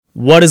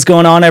What is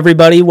going on,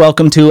 everybody?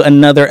 Welcome to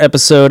another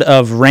episode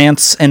of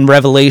Rants and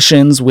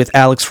Revelations with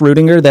Alex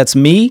Rudinger. That's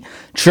me,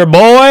 it's your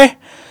boy.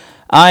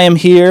 I am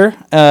here.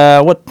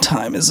 What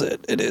time is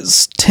it? It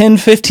is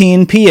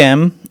 10:15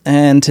 p.m.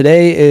 and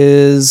today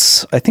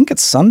is, I think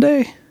it's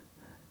Sunday?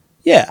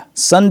 Yeah,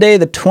 Sunday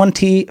the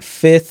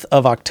 25th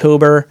of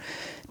October,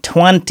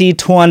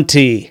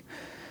 2020.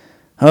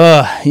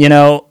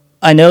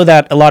 I know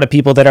that a lot of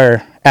people that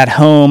are at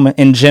home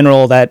in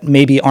general that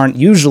maybe aren't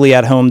usually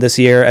at home this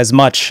year as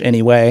much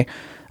anyway,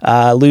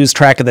 lose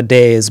track of the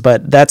days,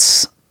 but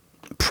that's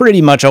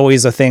pretty much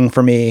always a thing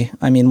for me.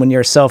 I mean, when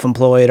you're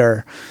self-employed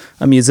or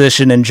a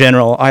musician in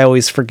general, I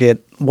always forget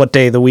what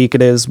day of the week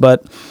it is,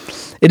 but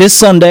it is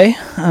Sunday,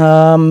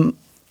 and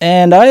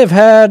I have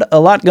had a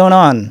lot going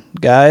on,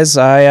 guys.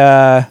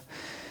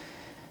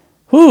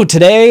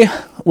 Today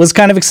was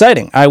kind of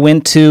exciting. I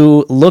went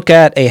to look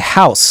at a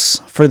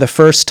house for the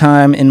first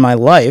time in my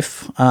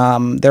life.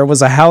 There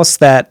was a house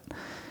that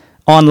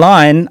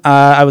online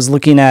I was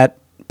looking at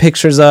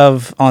pictures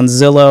of on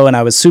Zillow, and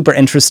I was super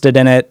interested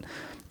in it.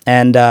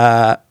 And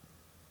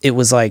it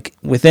was like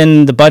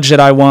within the budget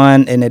I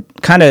want, and it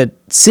kind of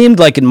seemed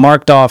like it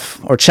marked off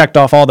or checked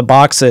off all the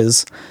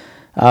boxes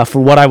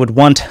for what I would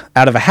want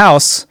out of a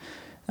house.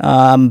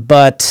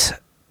 But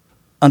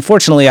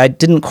unfortunately, I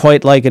didn't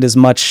quite like it as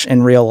much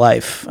in real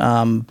life,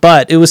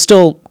 but it was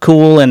still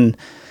cool and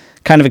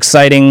kind of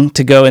exciting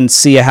to go and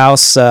see a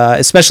house,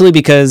 especially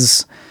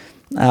because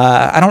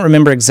I don't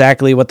remember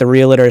exactly what the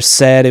realtor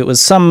said. It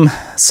was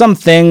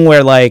something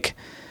where like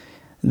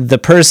the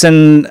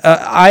person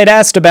I had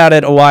asked about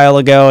it a while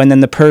ago, and then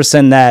the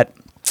person that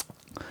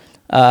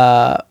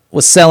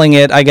was selling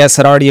it, I guess,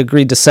 had already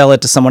agreed to sell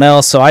it to someone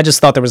else. So I just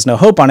thought there was no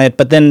hope on it,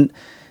 but then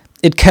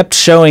it kept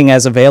showing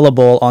as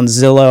available on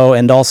Zillow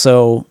and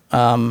also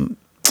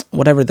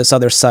whatever this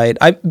other site.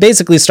 I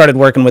basically started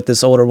working with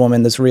this older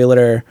woman, this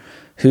realtor,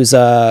 who's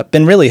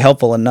been really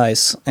helpful and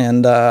nice.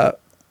 And I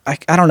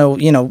don't know,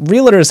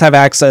 realtors have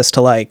access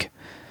to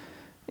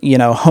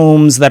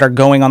homes that are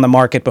going on the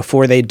market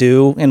before they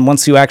do. And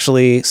once you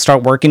actually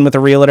start working with a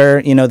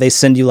realtor, they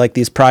send you like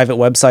these private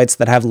websites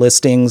that have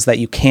listings that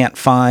you can't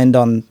find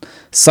on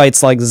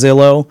sites like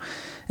Zillow.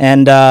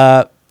 And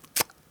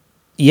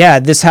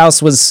this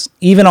house was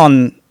even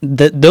on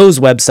those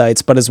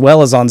websites, but as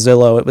well as on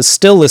Zillow, it was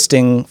still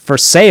listing for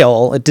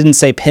sale. It didn't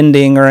say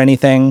pending or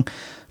anything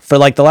for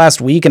like the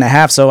last week and a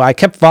half. So I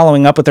kept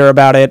following up with her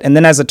about it. And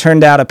then as it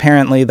turned out,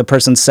 apparently the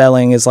person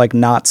selling is like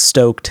not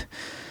stoked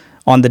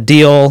on the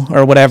deal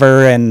or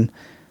whatever. And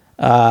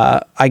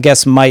I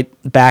guess might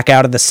back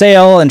out of the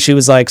sale. And she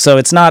was like, so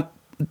it's not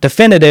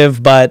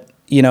definitive, but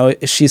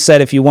she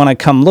said, if you want to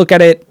come look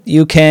at it,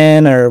 you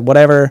can, or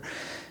whatever.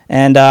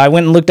 And I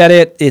went and looked at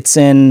it. It's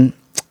in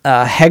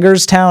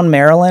Hagerstown,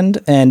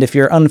 Maryland. And if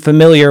you're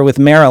unfamiliar with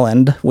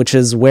Maryland, which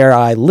is where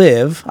I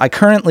live, I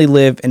currently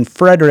live in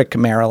Frederick,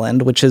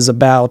 Maryland, which is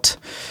about,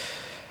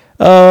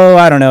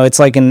 it's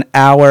like an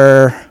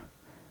hour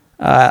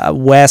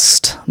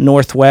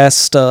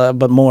northwest,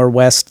 but more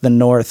west than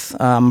north,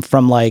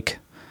 from like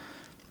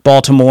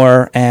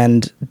Baltimore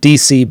and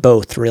DC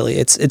both, really.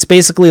 It's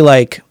basically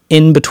like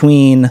in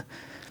between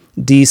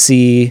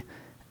DC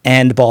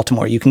and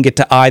Baltimore. You can get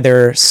to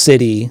either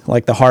city,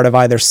 like the heart of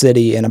either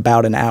city, in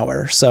about an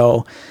hour.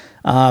 So,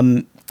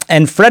 and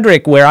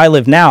Frederick, where I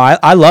live now,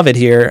 I love it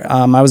here.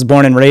 I was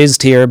born and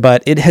raised here,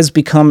 but it has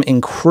become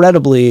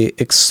incredibly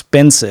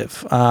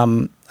expensive.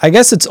 I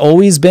guess it's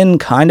always been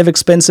kind of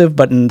expensive,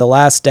 but in the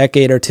last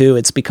decade or two,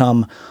 it's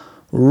become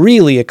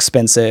really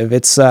expensive.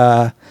 It's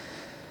a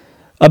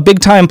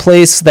big-time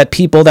place that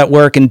people that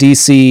work in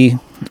DC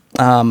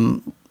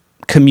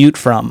commute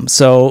from.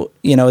 So,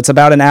 it's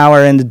about an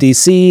hour into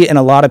DC, and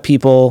a lot of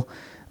people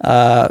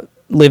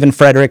live in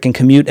Frederick and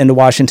commute into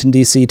Washington,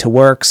 D.C. to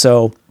work.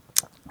 So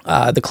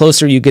the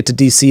closer you get to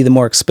D.C., the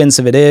more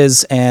expensive it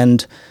is,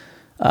 and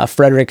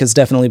Frederick has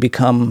definitely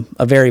become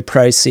a very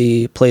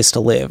pricey place to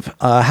live.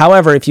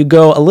 However, if you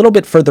go a little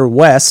bit further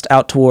west,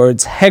 out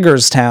towards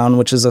Hagerstown,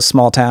 which is a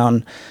small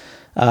town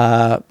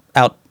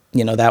out,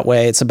 that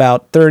way, it's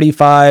about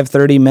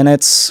 30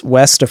 minutes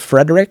west of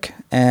Frederick,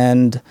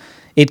 and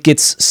it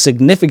gets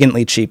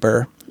significantly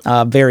cheaper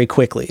very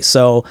quickly.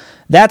 So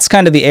that's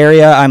kind of the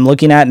area I'm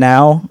looking at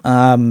now.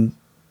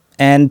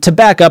 And to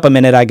back up a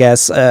minute, I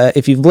guess,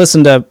 if you've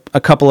listened to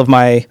a couple of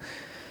my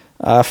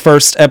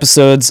first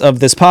episodes of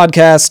this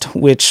podcast,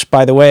 which,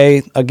 by the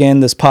way,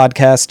 again, this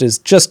podcast is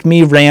just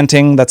me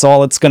ranting. That's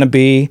all it's going to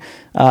be.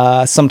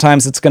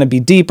 Sometimes it's going to be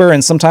deeper,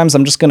 and sometimes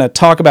I'm just going to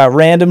talk about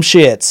random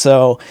shit.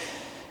 So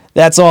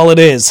that's all it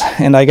is.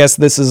 And I guess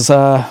this is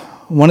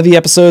one of the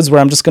episodes where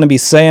I'm just going to be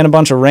saying a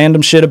bunch of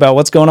random shit about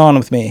what's going on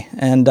with me.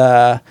 And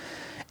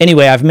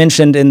anyway, I've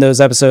mentioned in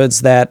those episodes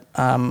that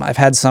I've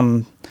had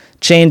some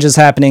changes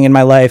happening in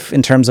my life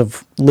in terms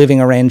of living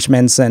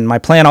arrangements, and my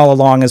plan all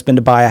along has been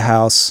to buy a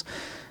house.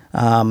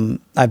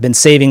 I've been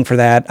saving for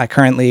that. I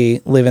currently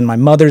live in my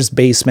mother's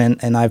basement,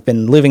 and I've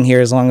been living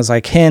here as long as I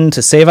can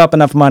to save up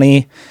enough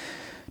money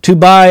to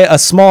buy a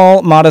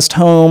small, modest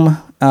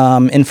home.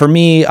 And for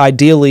me,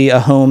 ideally, a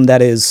home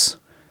that is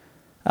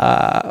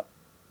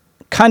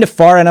kind of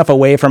far enough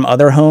away from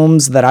other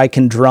homes that I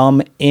can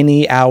drum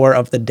any hour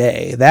of the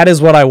day. That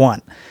is what I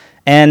want.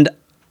 And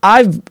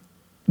I've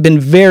been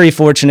very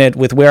fortunate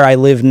with where I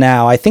live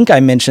now. I think I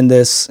mentioned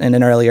this in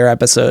an earlier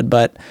episode,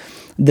 but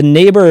the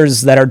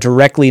neighbors that are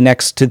directly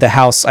next to the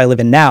house I live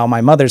in now,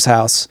 my mother's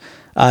house,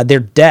 they're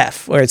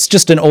deaf, or it's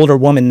just an older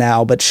woman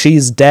now, but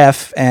she's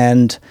deaf.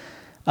 And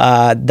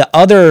the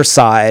other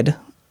side,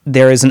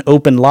 there is an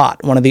open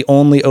lot, one of the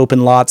only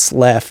open lots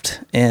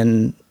left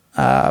in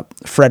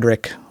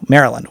Frederick,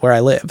 Maryland, where I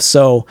live.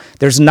 So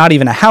there's not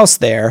even a house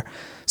there.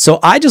 So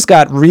I just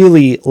got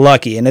really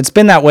lucky, and it's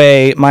been that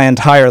way my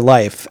entire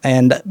life.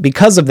 And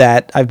because of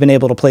that, I've been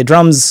able to play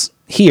drums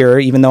here,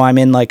 even though I'm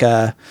in like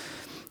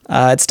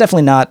it's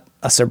definitely not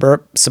a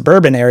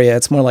suburban area.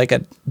 It's more like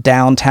a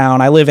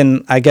downtown. I live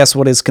in, I guess,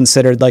 what is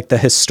considered like the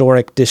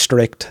historic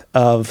district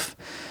of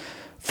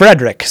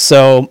Frederick.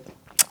 So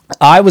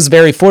I was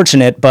very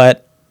fortunate,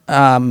 but,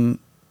 and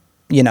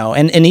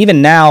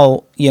even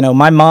now,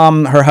 my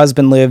mom, her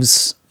husband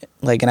lives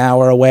like an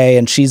hour away,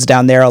 and she's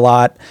down there a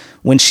lot.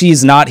 When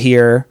she's not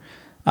here,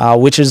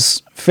 which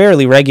is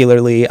fairly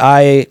regularly,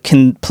 I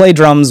can play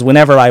drums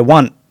whenever I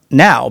want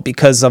now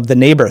because of the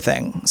neighbor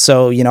thing.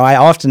 So, I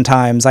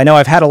know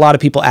I've had a lot of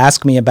people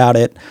ask me about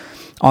it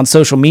on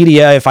social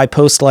media. If I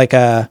post like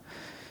a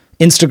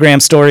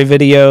Instagram story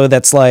video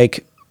that's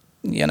like,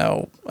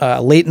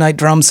 late night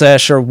drum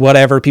sesh or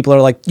whatever, people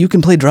are like, you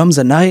can play drums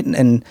at night.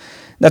 And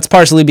that's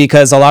partially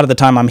because a lot of the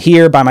time I'm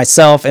here by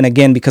myself. And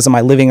again, because of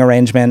my living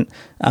arrangement,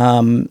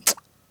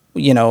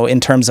 in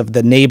terms of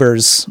the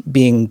neighbors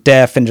being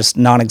deaf and just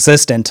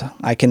non-existent,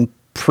 I can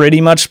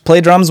pretty much play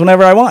drums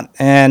whenever I want.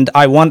 And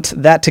I want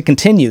that to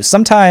continue.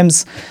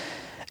 Sometimes,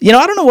 I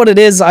don't know what it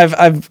is.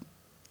 I've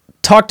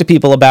talked to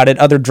people about it,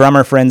 other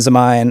drummer friends of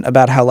mine,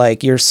 about how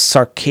like your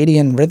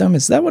circadian rhythm,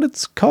 is that what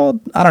it's called?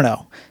 I don't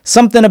know.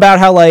 Something about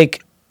how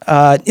like,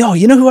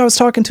 you know who I was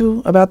talking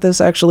to about this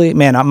actually?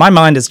 Man, my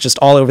mind is just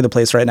all over the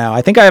place right now.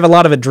 I think I have a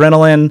lot of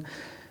adrenaline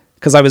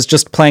because I was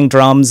just playing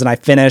drums and I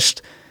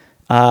finished.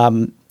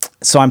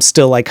 So I'm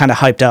still like kind of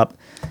hyped up.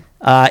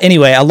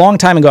 Anyway, a long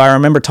time ago, I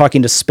remember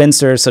talking to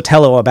Spencer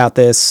Sotelo about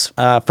this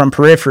from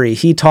Periphery.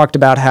 He talked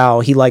about how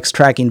he likes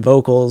tracking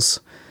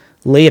vocals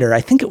later. I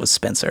think it was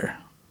Spencer.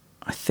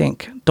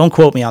 Don't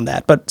quote me on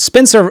that. But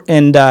Spencer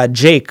and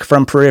Jake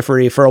from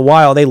Periphery, for a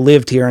while, they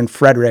lived here in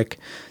Frederick.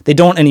 They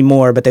don't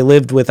anymore, but they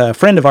lived with a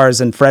friend of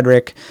ours in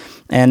Frederick.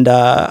 And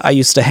I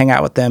used to hang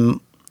out with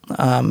them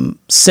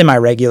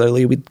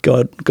semi-regularly. We'd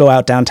go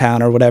out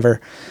downtown or whatever.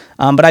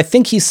 But I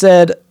think he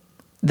said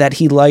that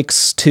he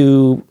likes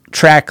to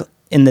track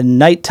in the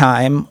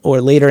nighttime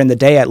or later in the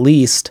day at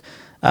least,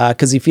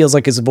 because he feels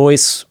like his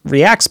voice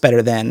reacts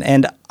better then.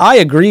 And I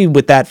agree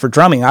with that for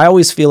drumming. I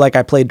always feel like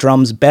I play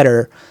drums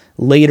better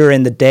later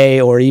in the day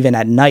or even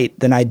at night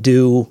than I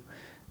do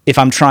if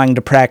I'm trying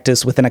to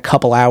practice within a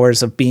couple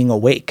hours of being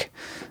awake.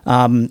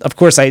 Of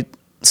course, I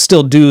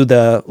still do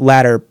the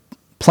latter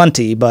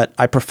plenty, but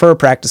I prefer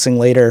practicing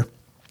later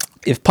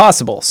if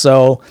possible.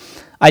 So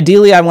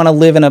ideally, I want to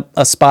live in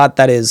a spot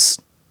that is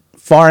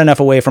far enough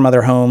away from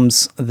other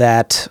homes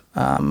that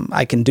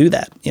I can do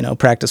that,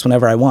 practice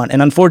whenever I want.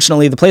 And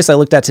unfortunately, the place I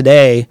looked at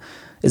today,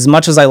 as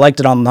much as I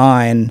liked it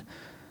online,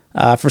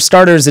 for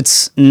starters,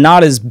 it's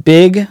not as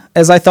big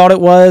as I thought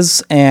it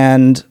was.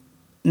 And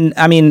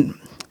I mean,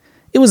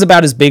 it was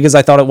about as big as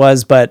I thought it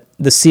was, but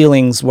the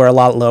ceilings were a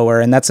lot lower.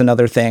 And that's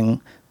another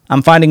thing.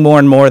 I'm finding more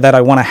and more that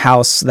I want a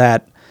house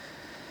that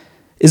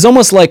is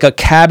almost like a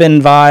cabin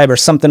vibe or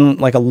something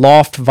like a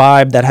loft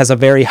vibe that has a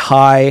very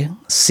high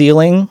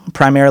ceiling,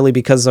 primarily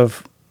because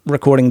of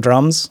recording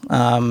drums.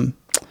 I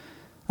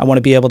want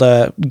to be able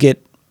to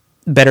get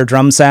better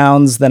drum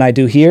sounds than I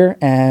do here.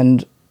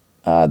 And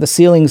the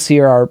ceilings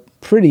here are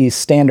pretty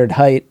standard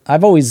height.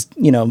 I've always,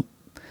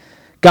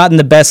 gotten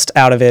the best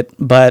out of it,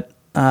 but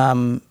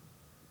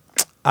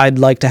I'd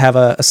like to have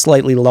a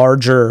slightly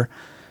larger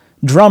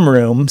drum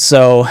room.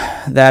 So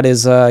that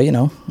is,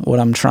 what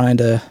I'm trying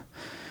to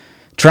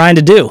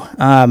do.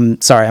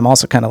 Sorry, I'm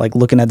also kind of like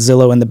looking at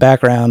Zillow in the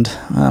background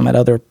at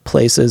other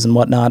places and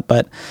whatnot.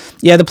 But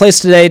yeah, the place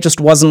today just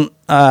wasn't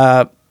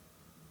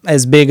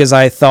as big as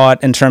I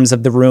thought in terms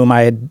of the room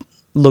I had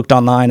looked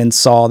online and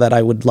saw that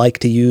I would like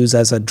to use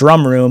as a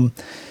drum room.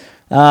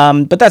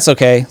 But that's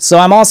okay. So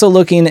I'm also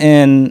looking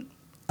in,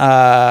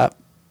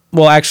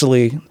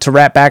 actually, to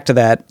wrap back to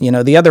that,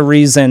 the other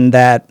reason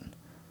that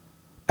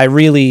I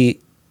really,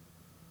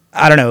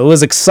 it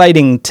was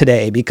exciting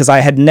today because I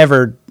had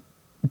never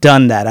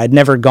done that. I'd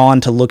never gone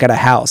to look at a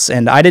house,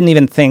 and I didn't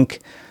even think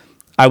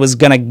I was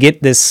going to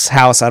get this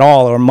house at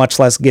all, or much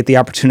less get the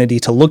opportunity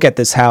to look at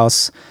this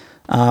house.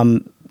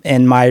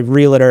 And my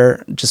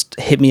realtor just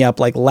hit me up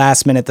like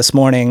last minute this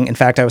morning. In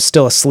fact, I was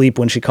still asleep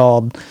when she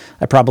called.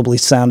 I probably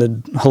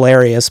sounded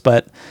hilarious,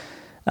 but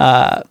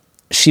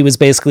she was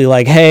basically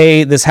like,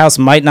 hey, this house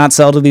might not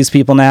sell to these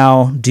people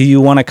now. Do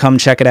you want to come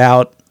check it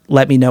out?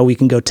 Let me know. We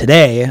can go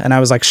today. And I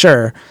was like,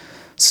 sure.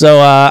 So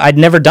I'd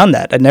never done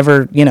that. I've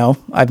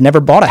never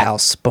bought a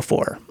house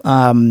before.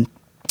 And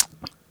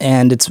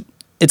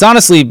it's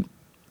honestly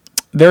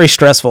very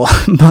stressful,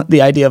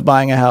 the idea of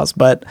buying a house,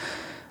 but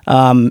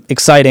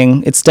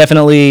exciting. It's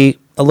definitely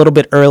a little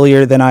bit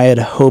earlier than I had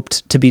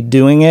hoped to be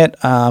doing it.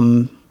 I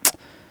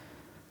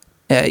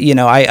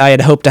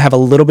had hoped to have a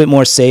little bit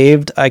more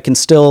saved. I can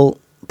still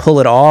pull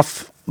it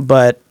off,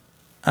 but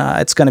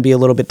it's going to be a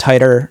little bit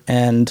tighter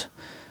and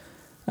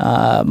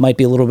might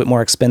be a little bit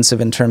more expensive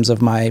in terms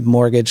of my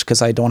mortgage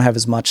because I don't have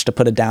as much to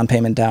put a down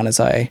payment down as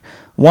I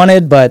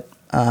wanted. But,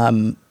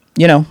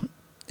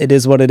 it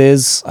is what it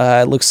is.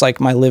 It looks like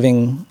my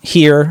living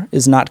here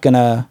is not going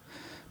to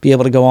be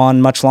able to go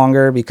on much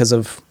longer because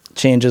of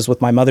changes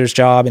with my mother's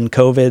job and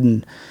COVID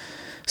and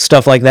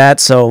stuff like that.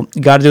 So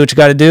you got to do what you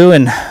got to do.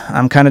 And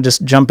I'm kind of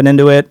just jumping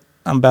into it.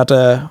 I'm about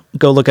to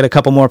go look at a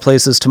couple more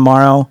places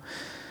tomorrow.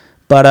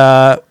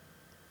 But,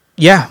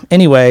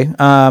 anyway,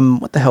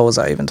 what the hell was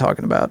I even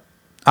talking about?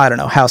 I don't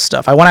know, house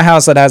stuff. I want a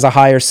house that has a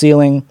higher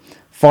ceiling,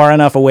 far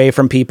enough away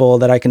from people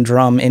that I can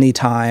drum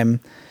anytime.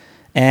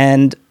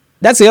 And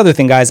that's the other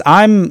thing, guys.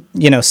 I'm,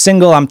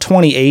 single. I'm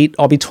 28.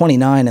 I'll be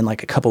 29 in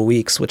like a couple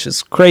weeks, which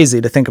is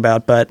crazy to think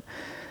about. But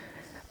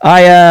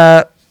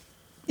I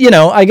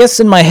guess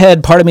in my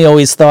head, part of me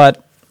always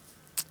thought,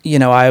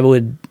 I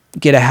would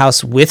get a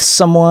house with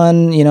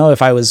someone,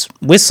 if I was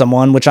with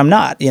someone, which I'm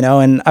not,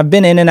 and I've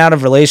been in and out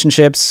of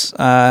relationships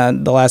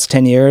the last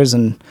 10 years.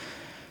 And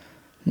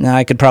now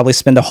I could probably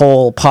spend a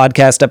whole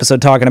podcast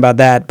episode talking about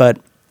that, but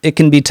it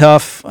can be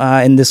tough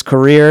in this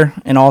career.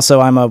 And also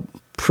I'm a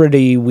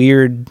pretty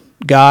weird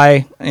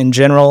guy in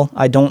general.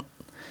 I don't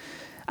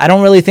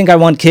really think I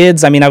want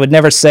kids. I mean, I would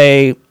never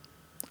say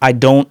I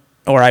don't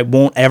or I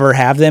won't ever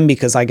have them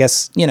because I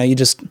guess, you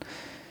just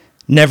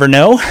never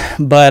know.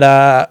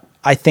 But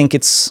I think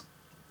it's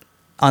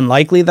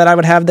unlikely that I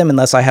would have them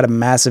unless I had a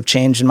massive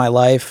change in my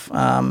life.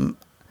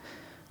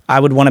 I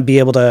would want to be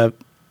able to,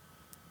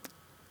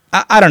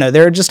 I don't know.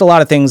 There are just a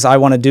lot of things I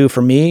want to do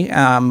for me.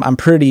 I'm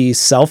pretty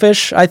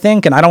selfish, I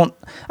think. And I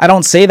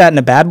don't say that in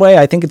a bad way.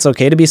 I think it's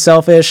okay to be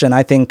selfish. And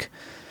I think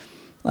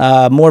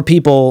more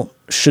people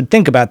should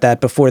think about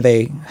that before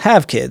they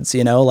have kids,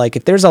 like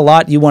if there's a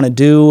lot you want to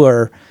do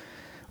or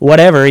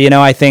whatever,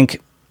 I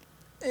think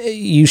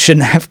you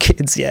shouldn't have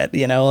kids yet,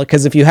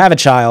 because if you have a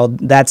child,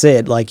 that's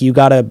it. Like you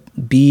got to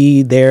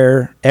be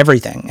their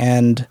everything.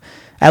 And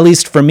at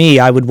least for me,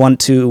 I would want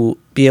to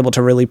be able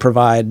to really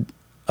provide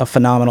a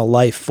phenomenal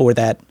life for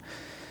that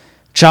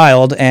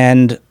child.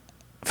 And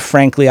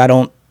frankly,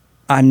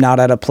 I'm not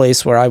at a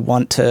place where I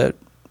want to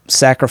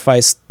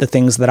sacrifice the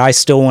things that I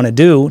still want to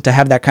do to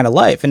have that kind of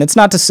life. And it's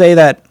not to say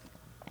that,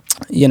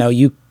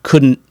 you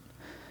couldn't,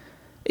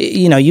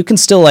 you can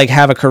still like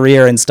have a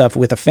career and stuff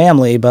with a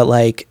family, but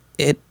like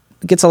it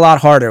gets a lot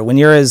harder when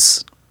you're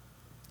as,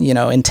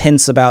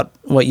 intense about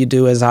what you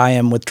do as I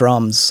am with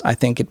drums. I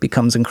think it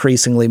becomes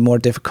increasingly more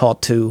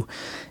difficult to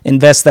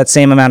invest that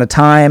same amount of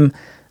time.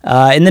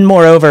 And then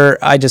moreover,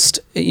 I just,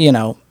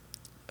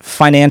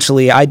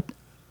 financially,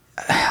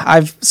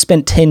 I've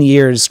spent 10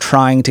 years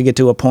trying to get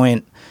to a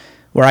point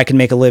where I can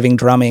make a living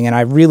drumming. And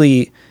I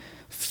really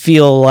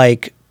feel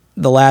like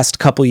the last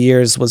couple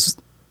years was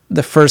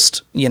the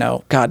first,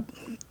 God,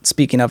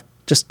 speaking of,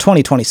 just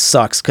 2020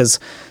 sucks because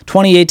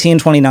 2018,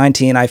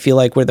 2019, I feel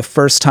like were the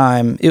first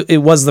time, it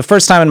was the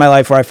first time in my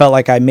life where I felt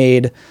like I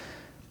made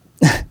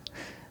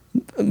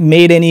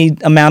any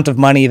amount of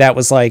money that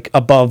was like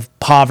above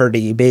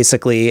poverty,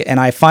 basically. And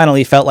I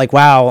finally felt like,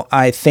 wow,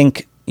 I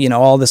think,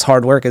 all this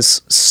hard work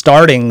is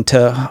starting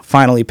to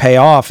finally pay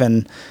off.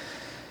 And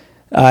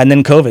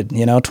then COVID,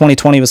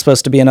 2020 was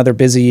supposed to be another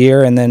busy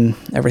year and then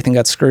everything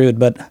got screwed,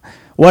 but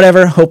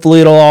whatever,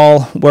 hopefully it'll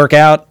all work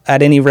out.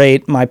 At any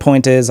rate, my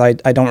point is I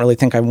don't really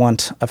think I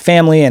want a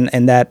family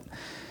and that,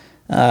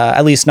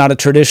 at least not a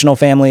traditional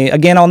family.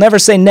 Again, I'll never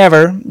say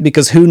never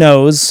because who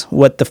knows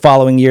what the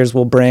following years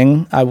will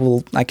bring.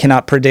 I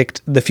cannot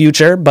predict the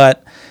future,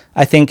 but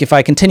I think if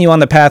I continue on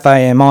the path I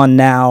am on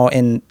now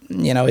and,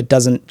 it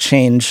doesn't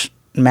change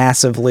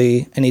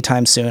massively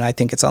anytime soon, I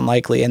think it's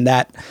unlikely. And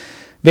that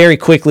very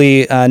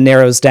quickly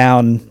narrows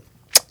down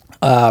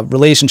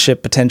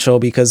relationship potential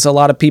because a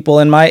lot of people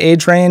in my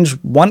age range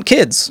want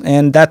kids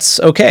and that's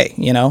okay.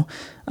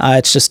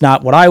 It's just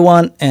not what I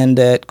want and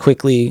it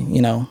quickly,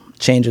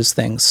 changes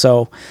things.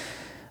 So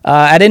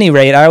at any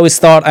rate, I always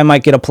thought I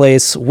might get a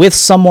place with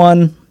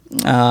someone,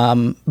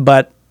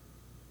 but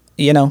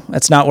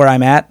that's not where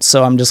I'm at.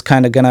 So I'm just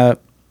kind of going to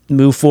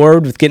move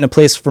forward with getting a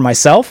place for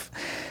myself.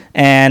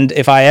 And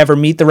if I ever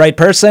meet the right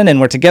person and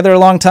we're together a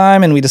long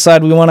time and we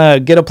decide we want to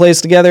get a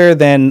place together,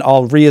 then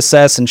I'll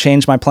reassess and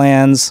change my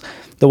plans.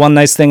 The one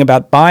nice thing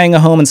about buying a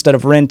home instead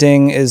of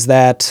renting is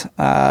that,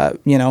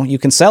 you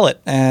can sell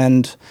it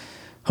and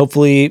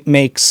hopefully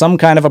make some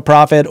kind of a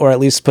profit or at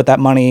least put that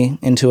money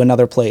into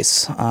another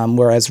place.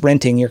 Whereas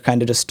renting, you're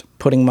kind of just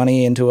putting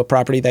money into a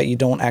property that you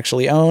don't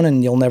actually own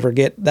and you'll never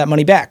get that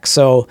money back.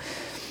 So,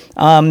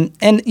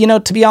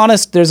 to be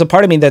honest, there's a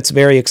part of me that's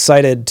very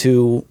excited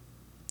to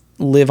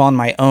live on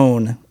my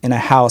own in a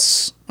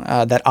house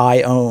that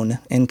I own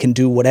and can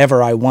do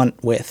whatever I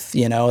want with,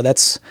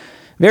 that's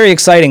very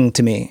exciting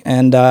to me.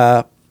 And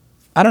I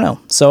don't know.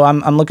 So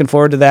I'm looking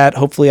forward to that.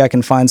 Hopefully I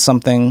can find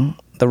something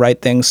the right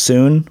thing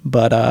soon,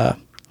 but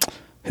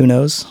who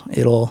knows?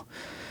 It'll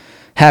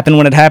happen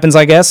when it happens,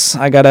 I guess.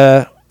 I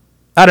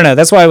don't know.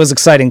 That's why it was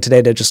exciting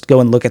today to just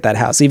go and look at that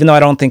house. Even though I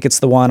don't think it's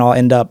the one I'll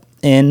end up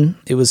in,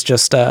 it was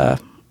just,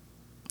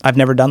 I've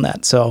never done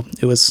that. So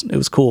it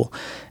was cool.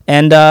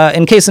 And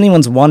in case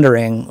anyone's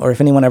wondering, or if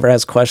anyone ever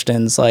has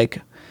questions,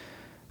 like,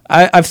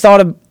 I've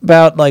thought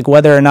about like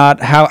whether or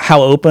not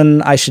how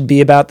open I should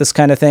be about this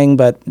kind of thing,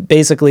 but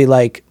basically,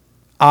 like,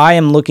 I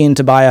am looking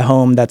to buy a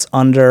home that's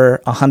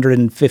under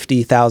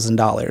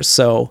 $150,000.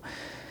 So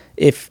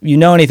if you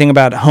know anything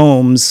about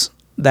homes,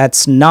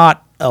 that's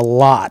not a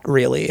lot,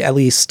 really. At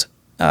least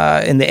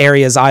in the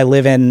areas I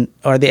live in,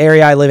 or the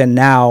area I live in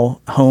now,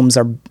 homes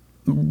are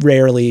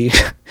rarely,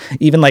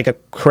 even like a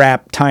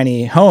crap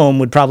tiny home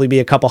would probably be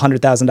a couple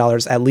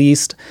 $100,000 at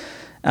least.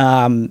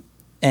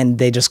 And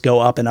they just go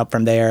up and up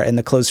from there. And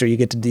the closer you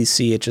get to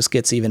DC, it just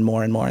gets even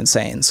more and more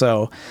insane.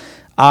 So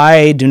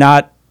I do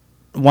not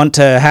want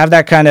to have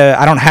that kind of,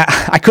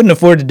 I couldn't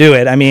afford to do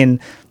it. I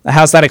mean, a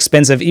house that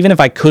expensive, even if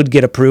I could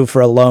get approved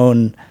for a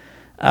loan,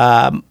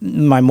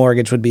 my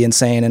mortgage would be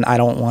insane. And I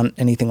don't want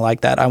anything like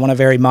that. I want a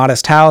very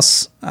modest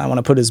house. I want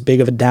to put as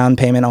big of a down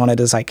payment on it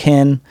as I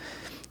can.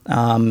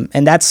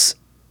 And that's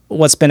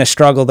what's been a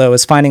struggle, though,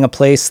 is finding a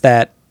place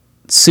that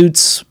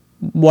suits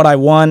what I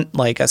want,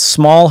 like a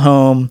small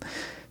home,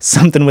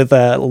 something with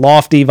a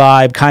lofty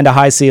vibe, kind of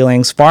high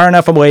ceilings, far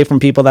enough away from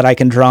people that I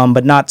can drum,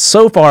 but not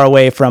so far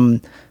away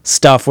from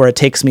stuff where it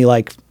takes me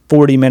like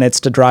 40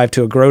 minutes to drive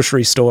to a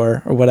grocery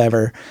store or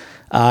whatever.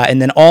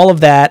 And then all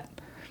of that,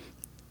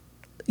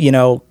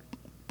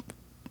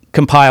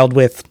 compiled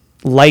with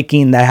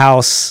liking the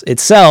house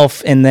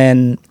itself, and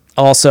then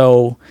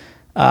also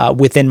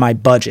within my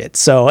budget.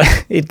 So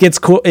it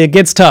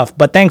gets tough,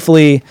 but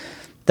thankfully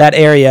that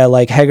area,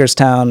 like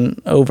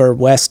Hagerstown over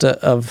west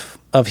of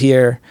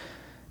here,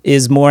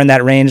 is more in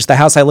that range. The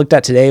house I looked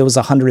at today was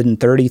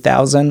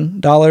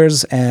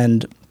 $130,000,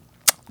 and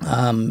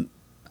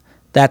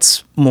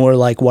that's more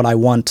like what I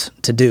want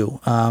to do.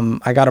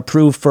 I got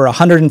approved for a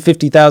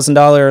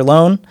 $150,000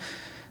 loan,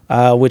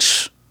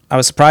 which I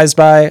was surprised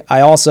by.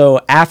 I also,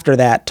 after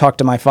that, talked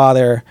to my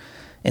father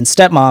and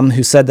stepmom,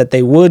 who said that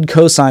they would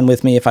co-sign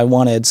with me if I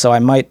wanted, so I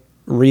might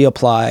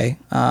reapply.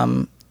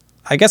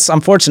 I guess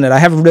I'm fortunate. I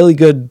have really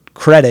good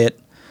credit,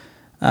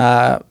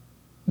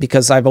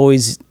 because I've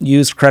always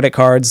used credit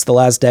cards the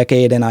last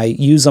decade, and I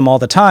use them all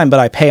the time, but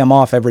I pay them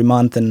off every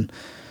month, and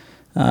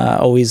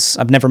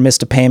I've never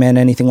missed a payment,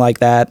 anything like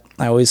that.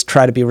 I always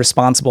try to be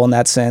responsible in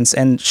that sense.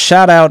 And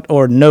shout out,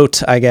 or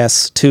note, I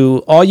guess,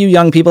 to all you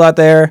young people out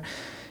there,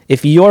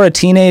 if you're a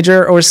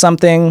teenager or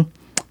something,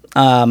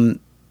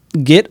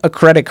 get a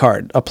credit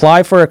card.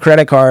 Apply for a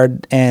credit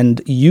card and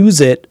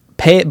use it,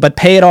 pay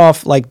it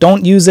off. Like,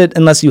 don't use it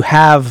unless you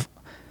have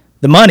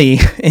the money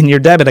in your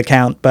debit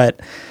account,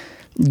 but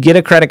get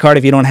a credit card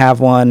if you don't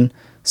have one.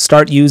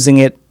 Start using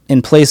it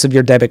in place of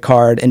your debit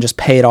card and just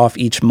pay it off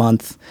each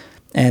month,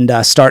 and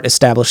start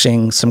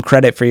establishing some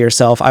credit for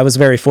yourself. I was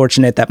very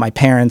fortunate that my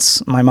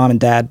parents, my mom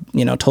and dad,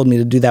 told me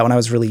to do that when I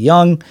was really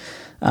young.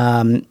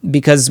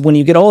 Because when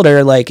you get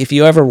older, like, if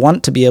you ever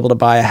want to be able to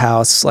buy a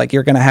house, like,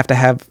 you're going to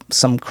have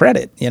some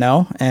credit,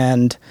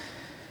 and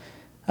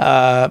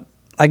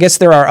I guess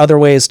there are other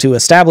ways to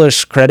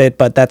establish credit,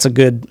 but that's a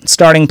good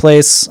starting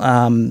place.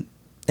 And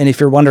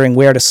if you're wondering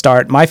where to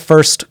start, my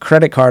first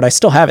credit card, I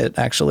still have it,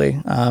 actually.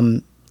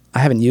 I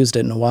haven't used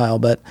it in a while,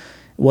 but it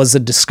was a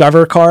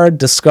Discover card.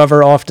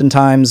 Discover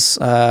oftentimes,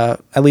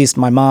 at least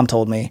my mom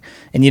told me,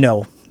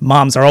 and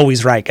moms are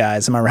always right,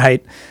 guys. Am I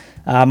right?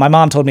 My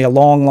mom told me a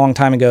long, long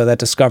time ago that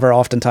Discover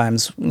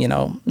oftentimes,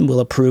 will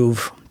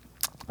approve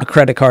a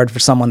credit card for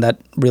someone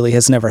that really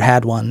has never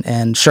had one.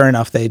 And sure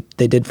enough, they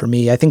did for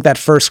me. I think that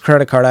first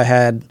credit card I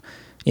had,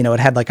 it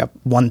had like a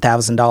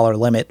 $1,000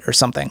 limit or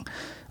something.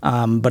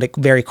 But it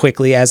very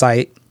quickly, as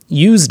I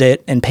used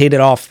it and paid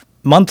it off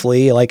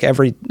monthly, like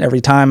every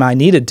time I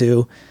needed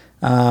to,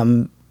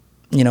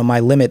 my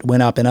limit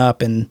went up and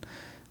up. And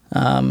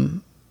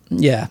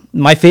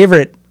my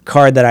favorite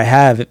card that I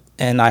have,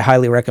 and I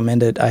highly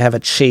recommend it, I have a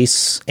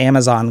Chase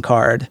Amazon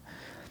card.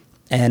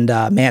 And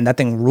man, that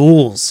thing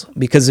rules,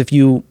 because if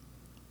you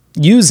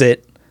use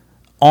it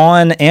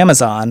on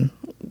Amazon,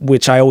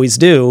 which I always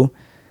do,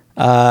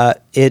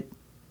 it,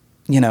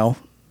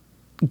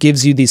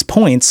 gives you these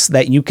points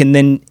that you can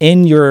then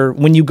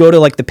when you go to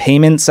like the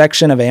payment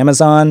section of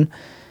Amazon,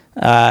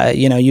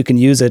 you can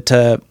use it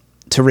to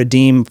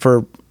redeem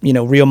for,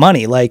 real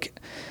money. Like,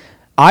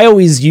 I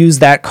always use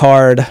that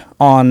card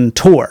on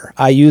tour.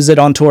 I use it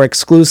on tour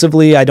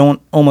exclusively. I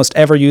don't almost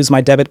ever use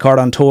my debit card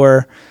on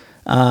tour.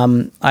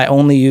 I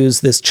only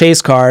use this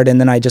Chase card, and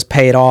then I just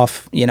pay it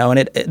off,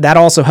 and that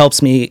also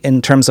helps me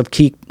in terms of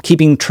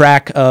keeping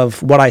track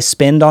of what I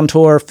spend on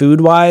tour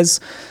food-wise,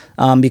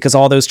 because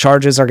all those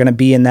charges are going to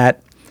be in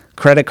that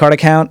credit card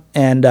account,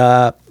 and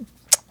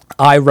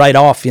I write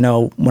off,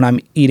 when I'm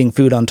eating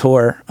food on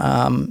tour,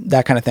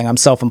 that kind of thing. I'm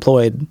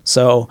self-employed,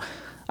 so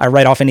I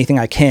write off anything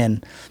I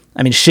can.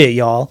 I mean, shit,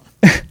 y'all.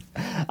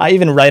 I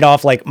even write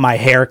off like my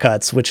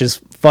haircuts, which is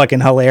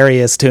fucking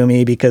hilarious to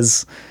me,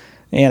 because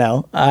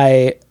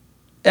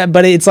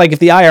But it's like if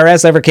the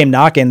IRS ever came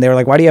knocking, they were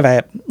like, why do you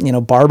have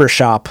a, barber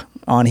shop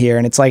on here?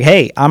 And it's like,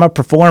 hey, I'm a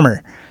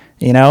performer.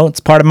 It's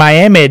part of my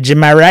image.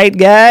 Am I right,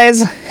 guys?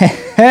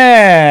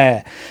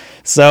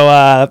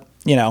 So,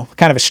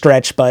 kind of a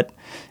stretch, but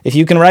if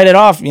you can write it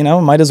off,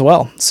 might as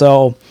well.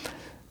 So,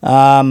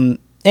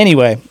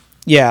 anyway,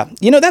 yeah.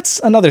 That's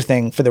another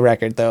thing for the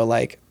record, though.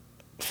 Like,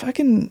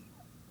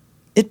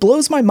 it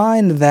blows my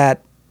mind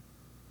that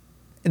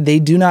they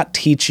do not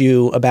teach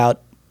you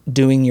about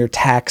doing your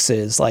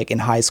taxes like in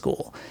high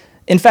school.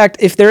 In fact,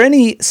 if there are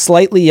any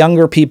slightly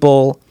younger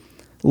people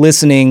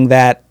listening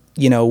that,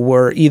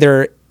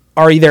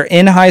 are either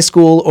in high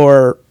school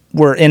or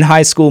were in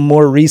high school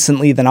more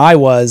recently than I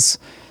was,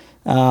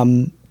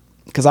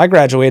 because I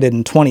graduated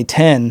in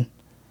 2010,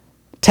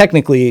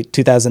 technically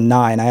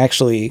 2009. I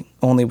actually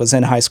only was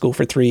in high school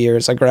for 3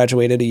 years. I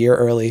graduated a year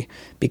early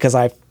because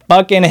I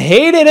fucking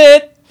hated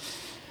it.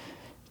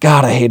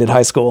 God, I hated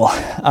high school.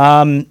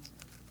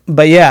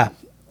 But yeah,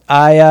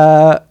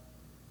 they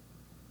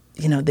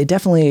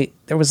definitely,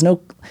 there was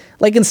no,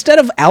 like, instead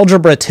of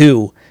algebra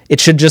 2, it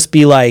should just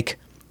be like,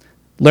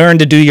 learn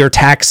to do your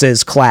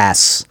taxes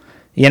class.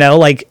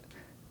 Like,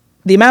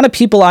 the amount of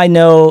people I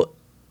know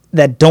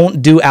that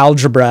don't do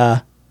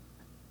algebra,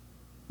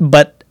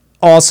 but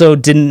also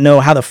didn't know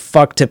how the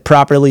fuck to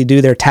properly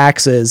do their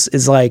taxes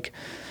is like,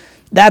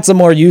 that's a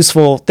more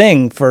useful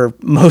thing for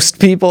most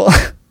people.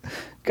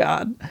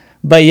 God.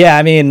 But yeah,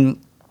 I mean,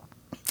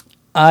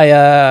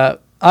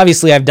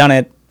 obviously I've done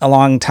it a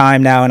long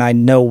time now and I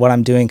know what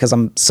I'm doing because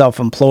I'm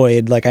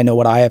self-employed. Like, I know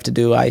what I have to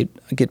do. I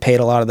get paid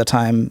a lot of the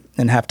time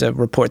and have to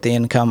report the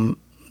income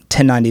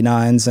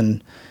 1099s.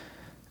 And,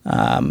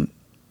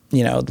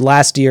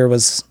 last year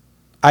was,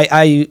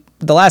 the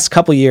last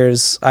couple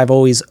years I've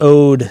always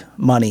owed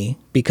money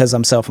because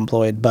I'm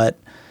self-employed. But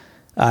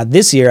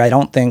this year I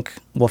don't think,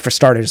 well, for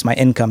starters, my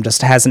income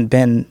just hasn't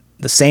been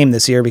the same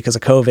this year because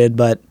of COVID.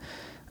 But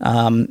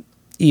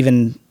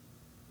even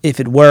if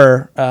it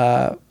were,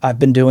 I've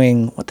been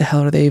doing, what the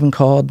hell are they even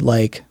called?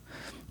 Like,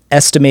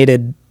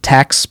 estimated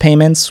tax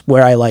payments,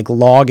 where I like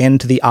log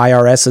into the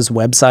IRS's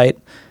website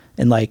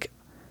and like,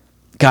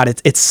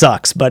 God, it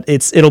sucks, but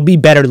it'll be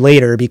better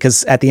later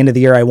because at the end of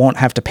the year, I won't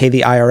have to pay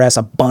the IRS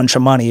a bunch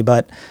of money.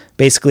 But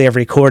basically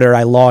every quarter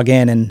I log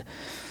in and,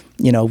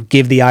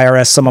 give the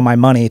IRS some of my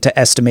money to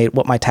estimate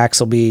what my tax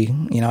will be,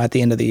 at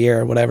the end of the year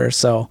or whatever.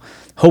 So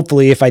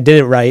hopefully if I did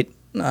it right,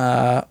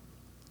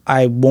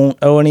 I won't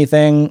owe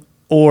anything,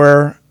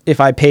 or if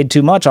I paid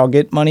too much, I'll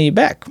get money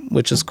back,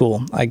 which is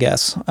cool, I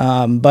guess.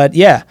 But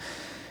yeah,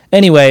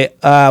 anyway,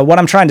 what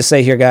I'm trying to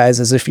say here, guys,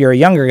 is if you're a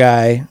younger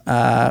guy,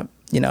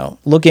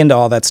 look into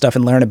all that stuff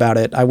and learn about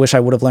it. I wish I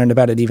would have learned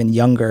about it even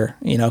younger,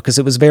 because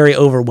it was very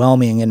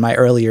overwhelming in my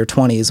earlier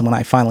 20s when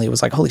I finally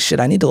was like, holy shit,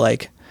 I need to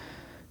like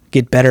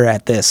get better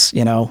at this,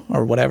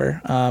 or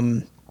whatever.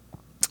 And,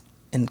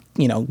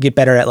 get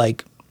better at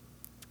like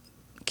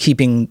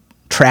keeping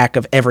track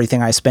of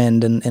everything I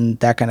spend and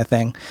that kind of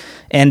thing.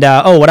 And,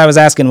 what I was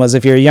asking was,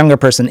 if you're a younger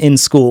person in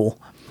school,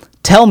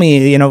 tell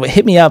me,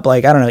 hit me up,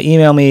 like, I don't know,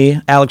 email me,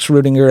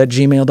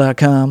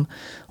 alexrudinger@gmail.com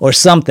or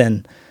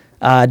something.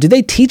 Do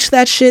they teach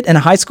that shit in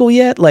high school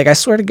yet? Like, I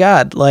swear to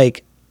God,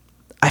 like,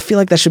 I feel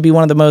like that should be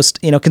one of the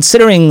most,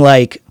 considering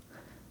like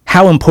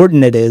how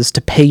important it is to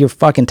pay your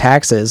fucking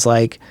taxes,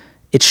 like,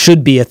 it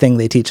should be a thing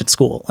they teach at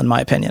school, in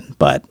my opinion,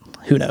 but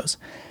who knows?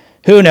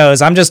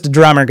 I'm just a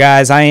drummer,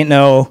 guys. I ain't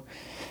no,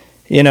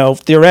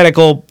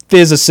 theoretical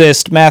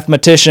physicist,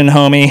 mathematician,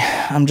 homie.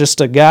 I'm just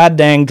a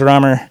goddamn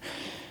drummer.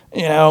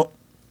 There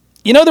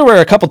were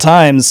a couple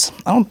times,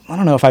 I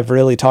don't know if I've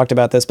really talked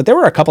about this, but there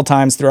were a couple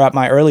times throughout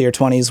my earlier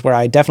 20s where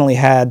I definitely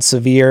had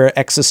severe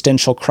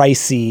existential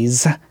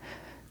crises.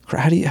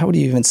 How would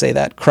you even say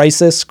that?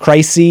 Crises,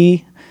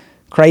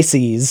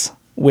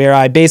 where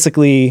I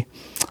basically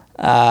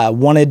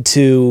wanted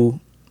to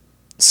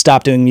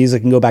stop doing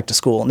music and go back to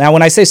school. Now,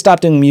 when I say stop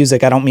doing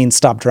music, I don't mean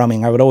stop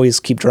drumming. I would always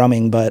keep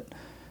drumming, but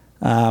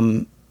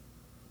I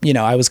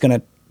was going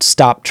to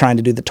stop trying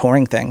to do the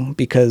touring thing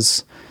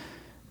because,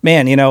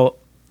 man,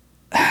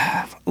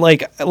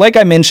 like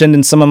I mentioned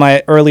in some of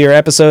my earlier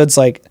episodes,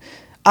 like,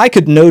 I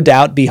could no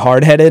doubt be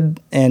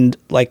hard-headed and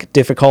like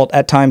difficult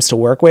at times to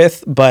work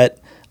with, but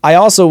I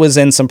also was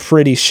in some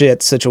pretty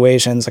shit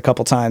situations a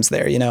couple times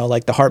there,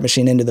 like the Heart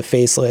Machine Into the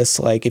Faceless.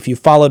 Like, if you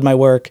followed my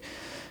work,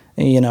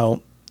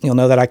 you'll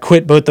know that I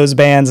quit both those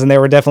bands, and there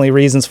were definitely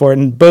reasons for it.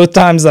 And both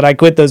times that I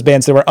quit those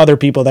bands, there were other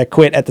people that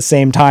quit at the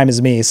same time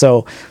as me.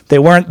 So they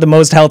weren't the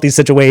most healthy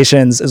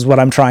situations, is what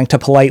I'm trying to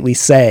politely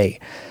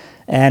say.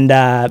 And,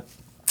 it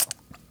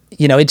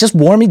just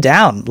wore me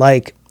down.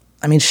 Like,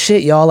 I mean,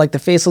 shit, y'all, like, the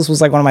Faceless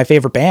was like one of my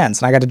favorite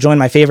bands, and I got to join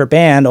my favorite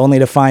band only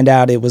to find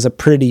out it was a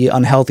pretty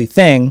unhealthy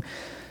thing.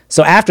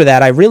 So after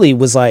that, I really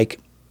was like,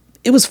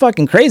 it was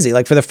fucking crazy.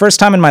 Like, for the first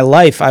time in my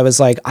life, I was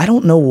like, I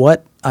don't know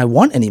what I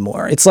want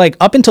anymore. It's like,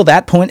 up until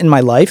that point in my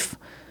life,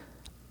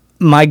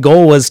 my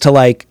goal was to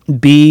like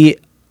be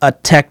a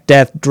tech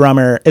death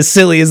drummer, as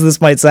silly as this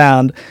might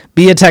sound,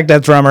 be a tech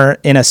death drummer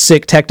in a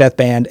sick tech death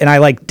band. And I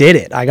like did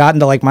it. I got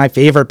into like my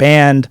favorite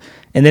band,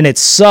 and then it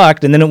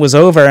sucked, and then it was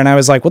over, and I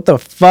was like, what the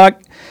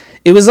fuck?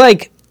 It was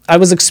like I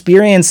was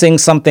experiencing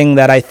something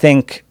that I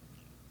think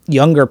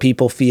younger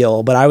people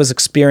feel, but I was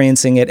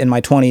experiencing it in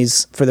my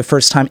 20s for the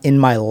first time in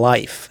my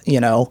life, you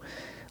know?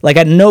 Like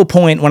at no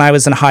point when I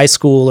was in high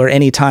school or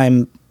any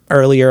time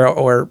earlier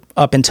or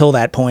up until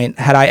that point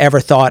had I ever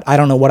thought, I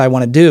don't know what I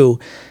want to do.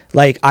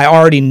 Like I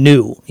already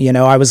knew, you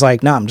know, I was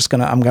like, no, I'm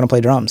going to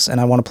play drums, and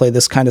I want to play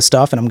this kind of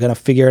stuff, and I'm going to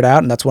figure it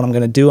out. And that's what I'm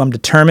going to do. I'm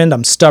determined.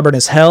 I'm stubborn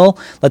as hell.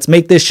 Let's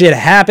make this shit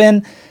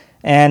happen.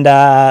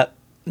 And,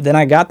 then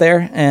I got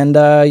there, and,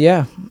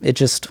 yeah, it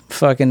just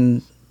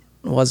fucking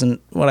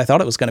wasn't what I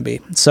thought it was going to be.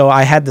 So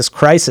I had this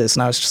crisis,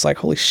 and I was just like,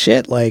 holy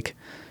shit, like,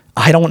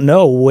 I don't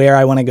know where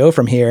I want to go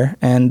from here.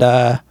 And,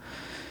 I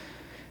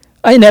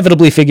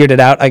inevitably figured it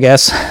out, I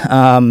guess.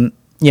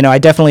 You know, I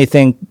definitely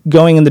think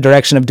going in the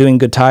direction of doing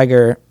Good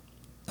Tiger,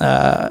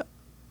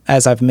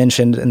 as I've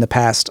mentioned in the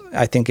past,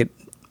 I think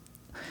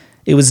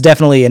it was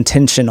definitely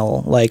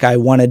intentional. Like I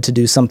wanted to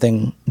do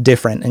something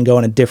different and go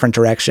in a different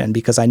direction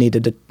because I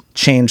needed to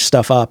change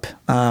stuff up.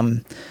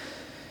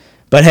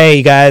 But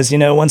hey, guys, you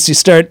know, once you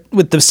start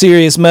with the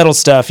serious metal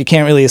stuff, you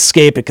can't really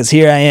escape it, because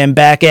here I am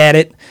back at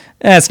it.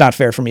 That's not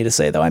fair for me to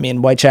say, though. I mean,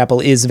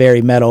 Whitechapel is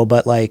very metal,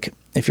 but like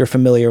if you're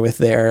familiar with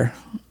their,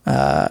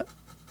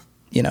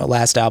 you know,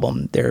 last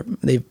album,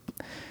 they've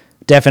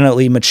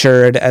definitely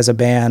matured as a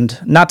band.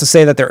 Not to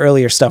say that their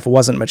earlier stuff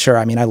wasn't mature.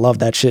 I mean, I love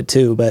that shit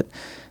too, but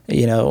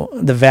you know,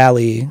 The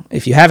Valley,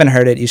 if you haven't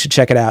heard it, you should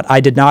check it out.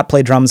 I did not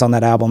play drums on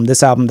that album.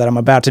 This album that I'm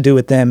about to do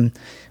with them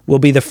will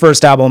be the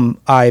first album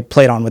I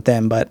played on with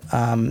them, but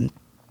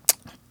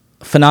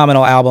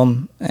phenomenal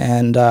album,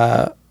 and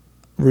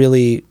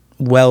really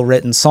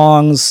well-written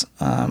songs.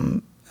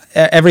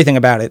 Everything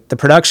about it. The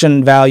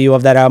production value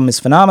of that album is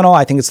phenomenal.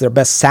 I think it's their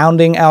best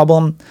sounding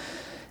album,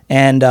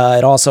 and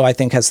it also, I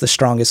think, has the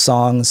strongest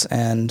songs.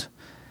 And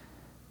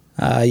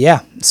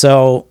yeah,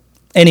 so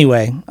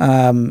anyway,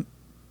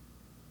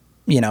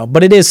 you know,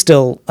 but it is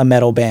still a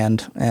metal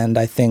band, and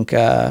I think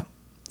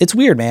it's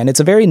weird, man.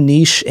 It's a very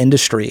niche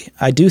industry.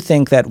 I do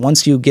think that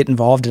once you get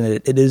involved in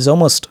it, it is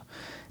almost,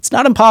 it's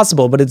not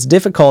impossible, but it's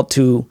difficult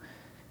to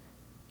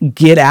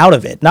get out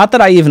of it. Not that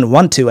I even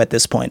want to at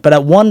this point, but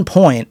at one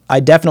point, I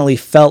definitely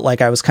felt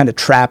like I was kind of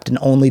trapped in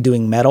only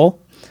doing metal.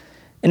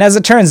 And as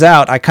it turns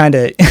out, I kind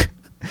of,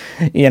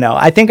 you know,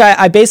 I think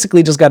I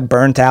basically just got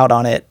burnt out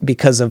on it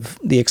because of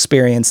the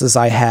experiences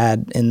I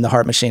had in the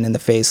Heart Machine and the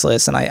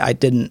Faceless, and I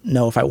didn't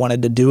know if I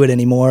wanted to do it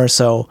anymore.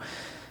 So,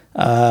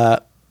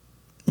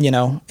 you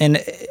know,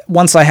 and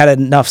once I had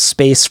enough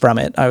space from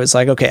it, I was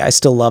like, okay, I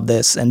still love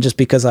this. And just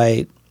because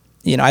I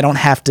don't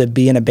have to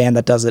be in a band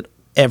that does it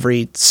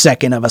every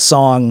second of a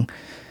song,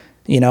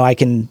 you know, I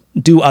can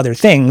do other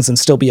things and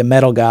still be a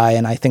metal guy.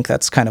 And I think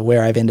that's kind of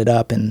where I've ended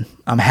up, and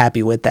I'm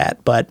happy with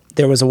that. But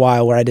there was a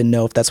while where I didn't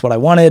know if that's what I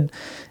wanted.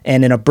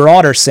 And in a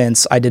broader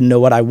sense, I didn't know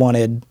what I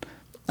wanted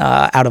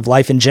out of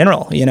life in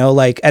general. You know,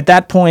 like at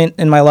that point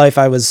in my life,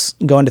 I was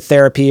going to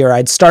therapy, or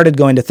I'd started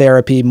going to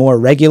therapy more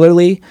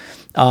regularly,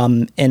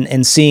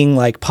 and seeing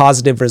like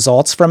positive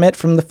results from it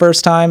for the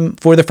first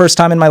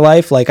time in my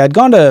life. Like I'd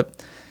gone to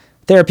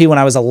therapy when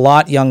I was a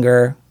lot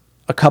younger,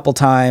 a couple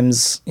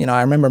times. You know,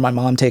 I remember my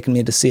mom taking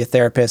me to see a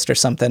therapist or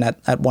something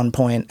at one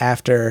point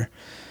after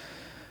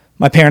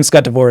my parents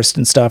got divorced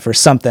and stuff or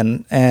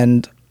something.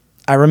 And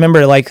I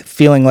remember like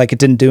feeling like it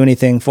didn't do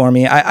anything for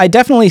me. I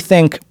definitely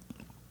think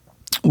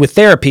with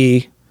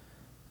therapy,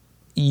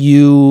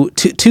 two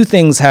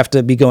things have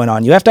to be going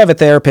on. You have to have a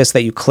therapist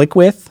that you click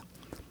with,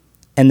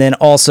 and then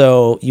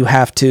also you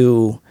have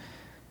to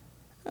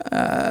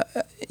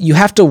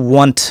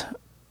want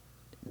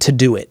to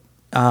do it.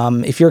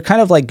 If you're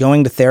kind of like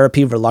going to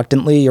therapy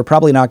reluctantly, you're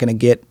probably not going to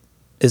get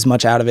as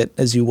much out of it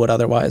as you would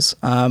otherwise.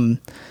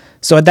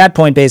 So at that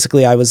point,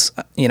 basically, I was,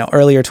 you know,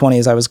 earlier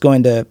 20s, I was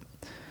going to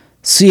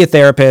see a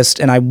therapist,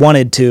 and I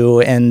wanted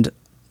to, and,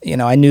 you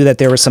know, I knew that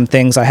there were some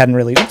things I hadn't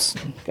really, oops,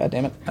 God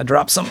damn it, I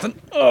dropped something.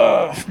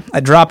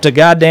 I dropped a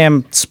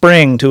goddamn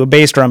spring to a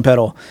bass drum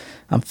pedal.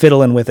 I'm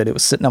fiddling with it. It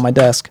was sitting on my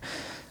desk.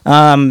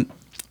 Yeah,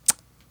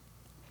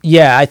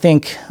 I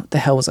think, what the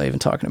hell was I even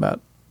talking about?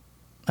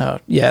 Oh,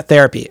 yeah,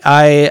 therapy.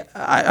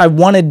 I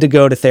wanted to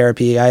go to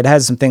therapy. I'd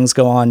had some things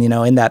go on, you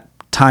know, in that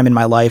time in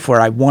my life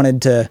where I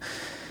wanted to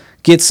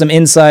get some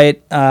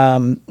insight,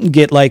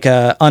 get like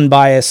a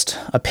unbiased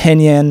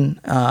opinion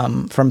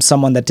from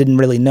someone that didn't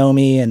really know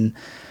me, and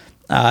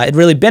it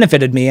really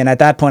benefited me. And at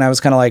that point, I was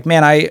kind of like,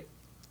 man,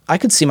 I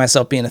could see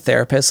myself being a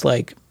therapist,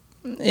 like,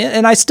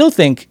 and I still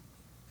think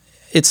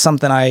it's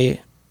something I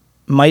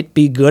might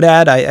be good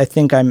at. I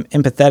think I'm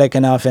empathetic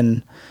enough,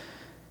 and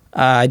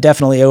I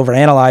definitely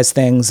overanalyze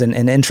things and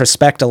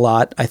introspect a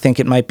lot. I think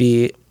it might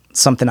be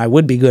something I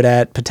would be good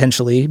at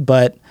potentially,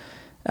 but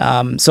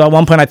so at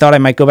one point I thought I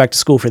might go back to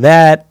school for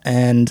that,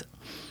 and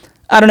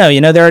I don't know,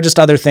 you know, there are just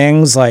other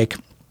things like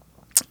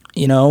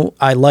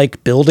I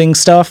like building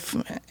stuff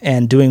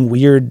and doing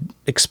weird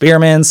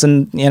experiments.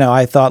 And,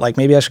 I thought like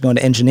maybe I should go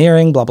into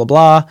engineering, blah, blah,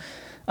 blah.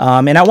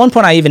 And at one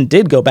point I even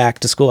did go back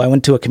to school. I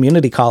went to a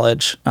community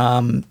college,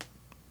 and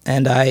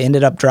I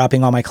ended up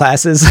dropping all my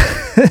classes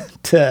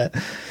to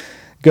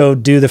go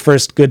do the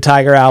first Good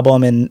Tiger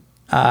album. And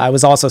I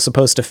was also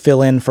supposed to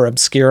fill in for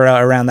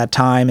Obscura around that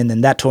time. And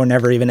then that tour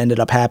never even ended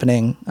up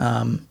happening.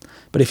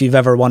 But if you've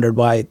ever wondered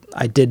why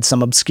I did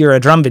some Obscura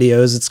drum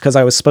videos, it's because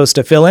I was supposed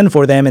to fill in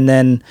for them. And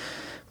then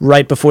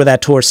right before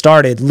that tour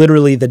started,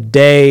 literally the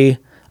day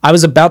I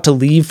was about to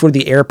leave for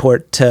the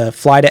airport to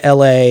fly to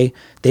LA,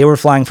 they were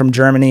flying from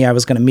Germany. I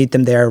was going to meet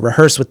them there,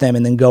 rehearse with them,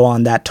 and then go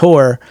on that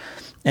tour.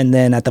 And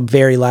then at the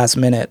very last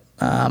minute,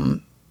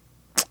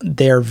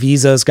 their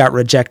visas got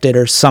rejected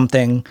or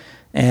something.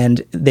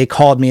 And they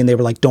called me and they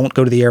were like, don't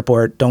go to the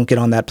airport. Don't get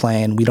on that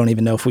plane. We don't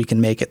even know if we can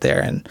make it there.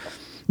 And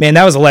man,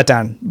 that was a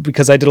letdown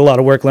because I did a lot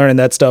of work learning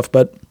that stuff.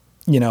 But,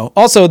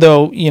 also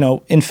though,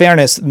 in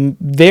fairness,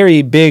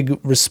 very big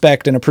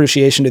respect and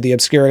appreciation to the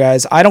Obscura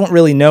guys. I don't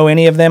really know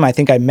any of them. I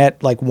think I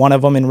met like one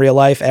of them in real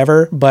life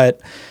ever,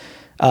 but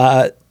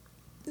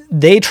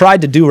they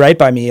tried to do right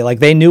by me. Like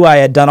they knew I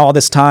had done all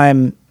this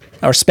time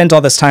or spent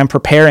all this time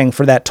preparing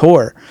for that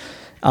tour.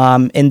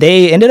 And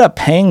they ended up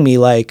paying me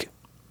like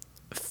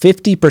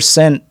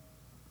 50%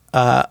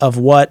 of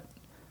what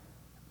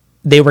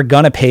they were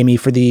going to pay me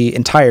for the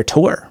entire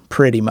tour,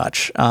 pretty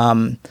much.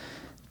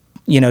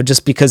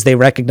 Just because they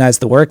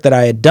recognized the work that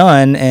I had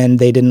done and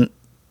they didn't,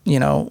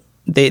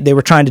 they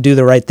were trying to do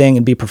the right thing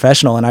and be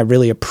professional. And I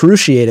really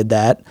appreciated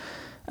that.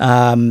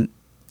 And,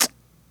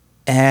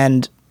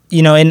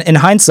 in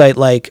hindsight,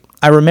 like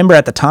I remember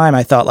at the time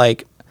I thought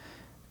like,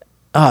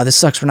 oh, this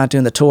sucks for not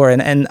doing the tour.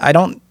 And I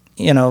don't,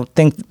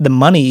 think the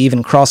money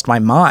even crossed my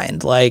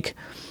mind. Like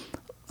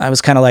I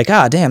was kind of like,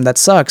 damn, that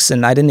sucks.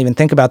 And I didn't even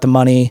think about the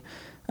money.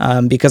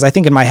 Because I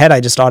think in my head, I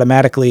just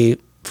automatically,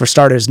 for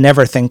starters,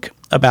 never think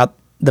about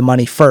the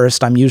money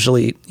first. I'm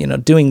usually,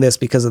 doing this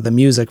because of the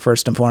music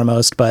first and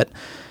foremost. But,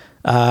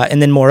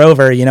 and then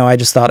moreover, I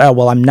just thought, oh,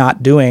 well, I'm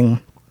not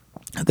doing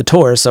the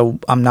tour, so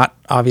I'm not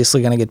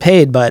obviously going to get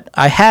paid. But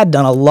I had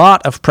done a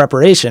lot of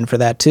preparation for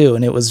that too.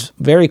 And it was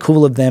very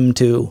cool of them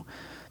to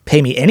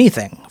pay me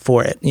anything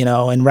for it,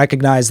 and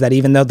recognize that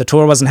even though the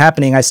tour wasn't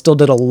happening, I still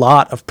did a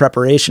lot of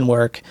preparation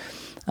work.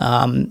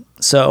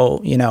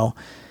 So,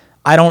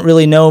 I don't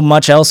really know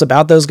much else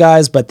about those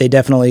guys, but they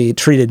definitely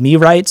treated me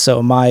right.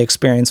 So my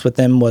experience with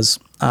them was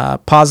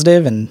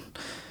positive and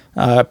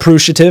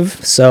appreciative.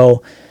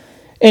 So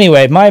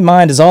anyway, my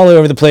mind is all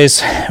over the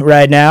place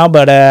right now.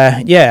 But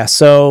yeah,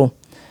 so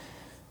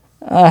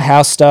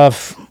house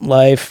stuff,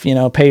 life,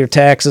 pay your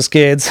taxes,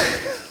 kids.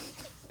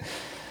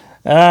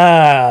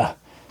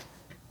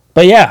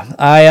 But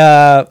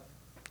yeah,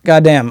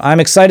 goddamn, I'm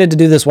excited to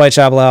do this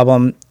Whitechapel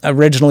album.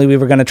 Originally, we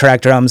were going to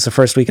track drums the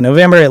first week in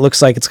November. It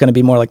looks like it's going to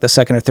be more like the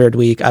second or third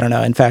week. I don't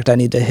know. In fact, I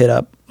need to hit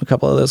up a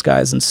couple of those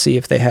guys and see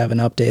if they have an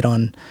update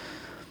on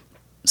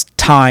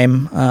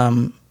time.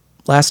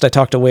 Last I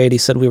talked to Wade, he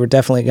said we were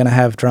definitely going to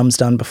have drums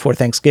done before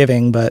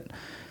Thanksgiving, but,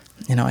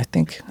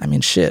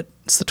 shit,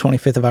 it's the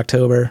 25th of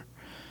October.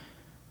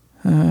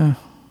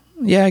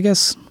 Yeah, I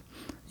guess,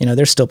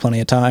 there's still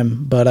plenty of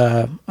time, but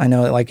I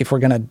know, like, if we're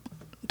going to,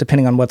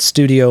 depending on what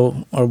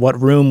studio or what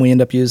room we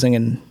end up using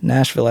in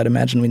Nashville, I'd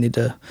imagine we need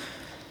to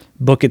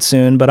book it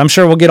soon. But I'm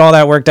sure we'll get all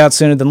that worked out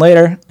sooner than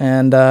later.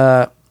 And,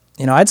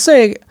 I'd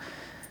say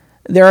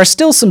there are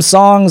still some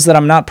songs that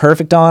I'm not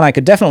perfect on. I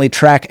could definitely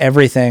track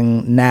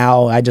everything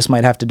now. I just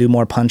might have to do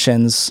more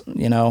punch-ins,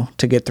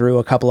 to get through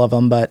a couple of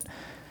them. But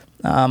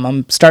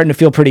I'm starting to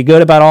feel pretty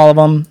good about all of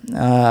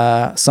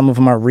them. Some of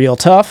them are real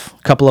tough.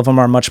 A couple of them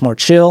are much more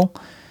chill.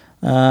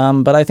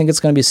 But I think it's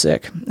going to be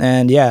sick.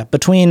 And yeah,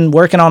 between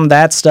working on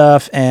that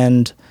stuff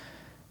and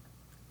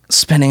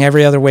spending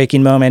every other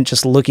waking moment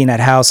just looking at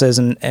houses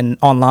and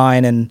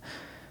online and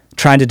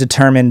trying to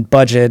determine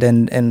budget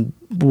and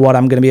what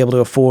I'm going to be able to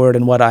afford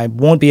and what I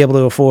won't be able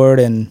to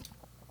afford and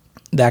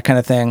that kind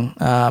of thing,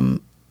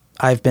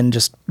 I've been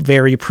just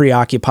very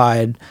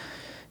preoccupied,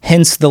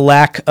 hence the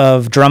lack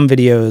of drum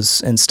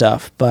videos and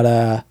stuff.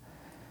 But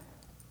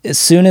as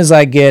soon as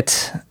I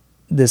get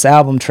this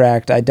album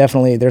tracked,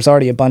 there's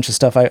already a bunch of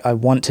stuff I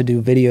want to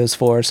do videos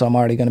for, so I'm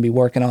already going to be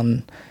working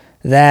on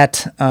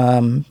that.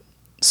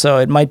 So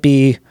it might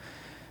be,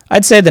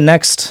 I'd say the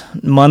next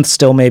month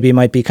still maybe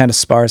might be kind of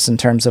sparse in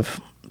terms of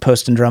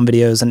posting drum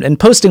videos and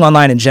posting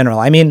online in general.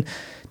 I mean,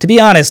 to be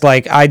honest,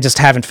 like I just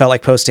haven't felt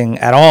like posting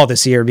at all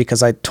this year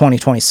because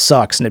 2020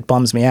 sucks and it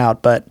bums me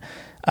out. But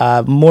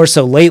more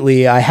so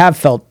lately, I have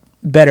felt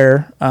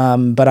better,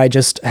 but I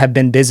just have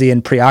been busy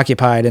and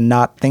preoccupied and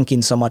not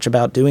thinking so much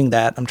about doing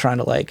that. I'm trying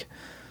to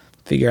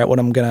figure out what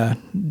I'm gonna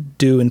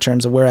do in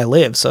terms of where I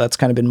live, so that's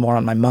kind of been more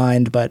on my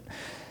mind. But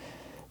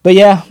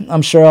yeah,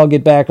 I'm sure I'll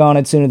get back on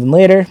it sooner than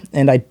later.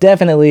 And I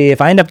definitely,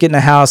 if I end up getting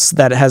a house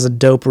that has a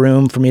dope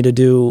room for me to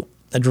do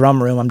a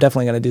drum room, I'm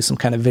definitely gonna do some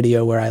kind of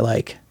video where I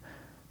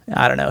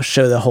don't know,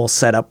 show the whole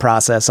setup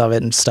process of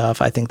it and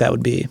stuff. I think that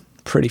would be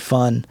pretty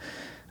fun.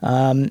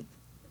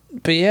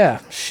 But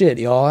yeah, shit,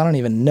 y'all, I don't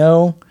even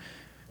know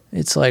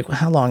It's like,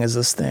 how long is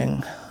this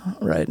thing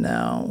right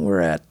now?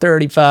 We're at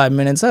 35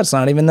 minutes. That's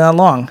not even that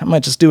long. I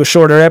might just do a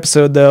shorter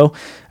episode, though.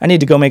 I need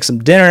to go make some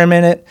dinner in a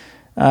minute.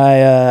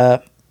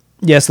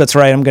 Yes, that's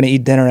right. I'm going to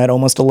eat dinner at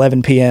almost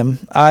 11 p.m.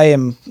 I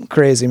am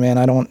crazy, man.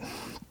 I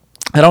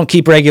don't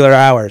keep regular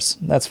hours.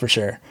 That's for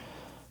sure.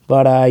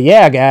 But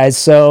yeah, guys.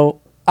 So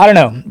I don't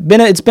know.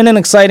 It's been an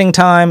exciting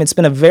time. It's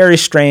been a very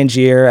strange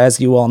year, as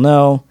you all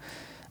know.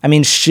 I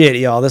mean, shit,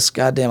 y'all. This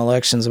goddamn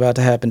election's about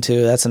to happen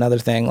too. That's another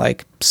thing.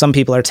 Like, some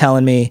people are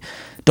telling me,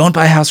 don't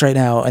buy a house right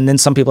now. And then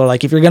some people are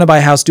like, if you're going to buy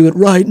a house, do it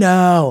right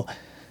now.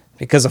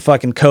 Because of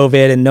fucking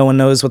COVID and no one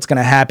knows what's going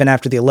to happen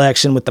after the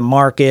election with the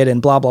market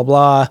and blah, blah,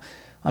 blah.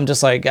 I'm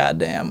just like,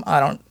 goddamn, I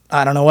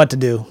don't know what to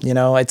do. You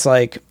know, it's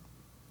like,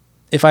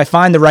 if I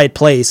find the right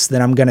place,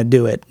 then I'm going to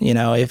do it. You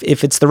know,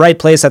 if it's the right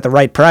place at the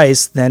right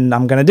price, then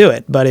I'm going to do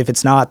it. But if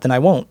it's not, then I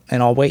won't,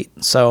 and I'll wait.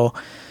 So,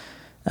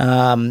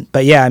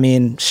 but yeah, I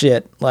mean,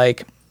 shit,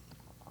 like,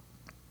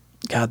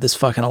 God, this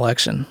fucking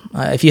election.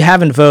 If you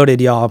haven't voted,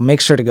 y'all,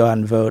 make sure to go out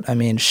and vote. I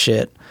mean,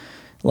 shit,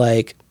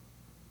 like,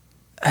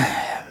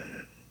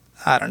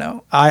 I don't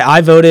know.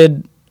 I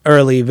voted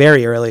early,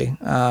 very early.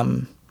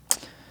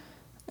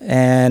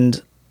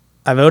 And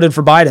I voted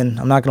for Biden.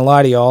 I'm not going to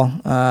lie to y'all.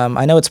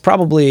 I know it's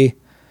probably,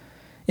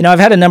 you know, I've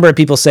had a number of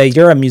people say,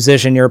 you're a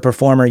musician, you're a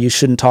performer, you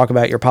shouldn't talk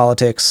about your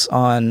politics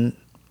online.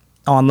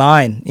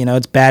 You know,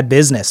 it's bad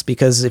business,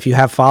 because if you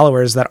have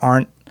followers that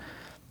aren't,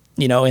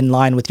 you know, in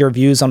line with your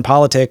views on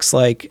politics,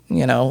 like,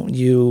 you know,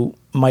 you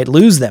might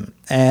lose them.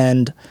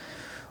 And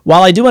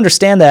while I do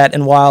understand that,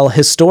 and while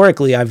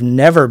historically I've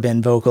never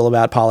been vocal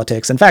about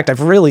politics, in fact, I've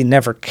really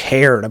never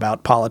cared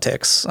about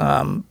politics,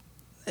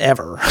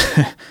 ever.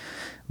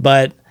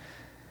 But,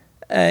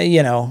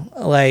 you know,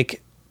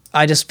 like,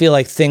 I just feel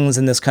like things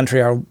in this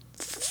country are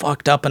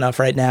fucked up enough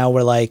right now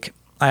where, like,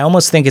 I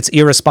almost think it's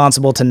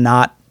irresponsible to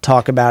not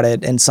talk about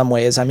it in some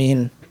ways. I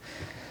mean,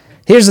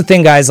 here's the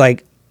thing, guys,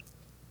 like,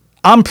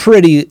 I'm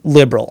pretty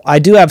liberal. I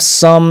do have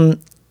some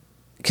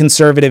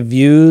conservative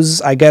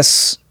views, I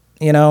guess,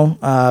 you know,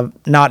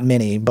 not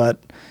many, but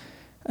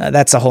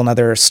that's a whole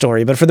nother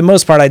story. But for the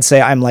most part, I'd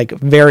say I'm like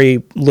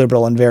very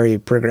liberal and very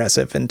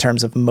progressive in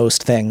terms of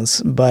most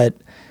things. But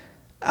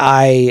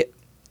I'm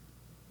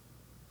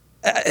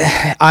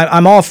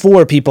all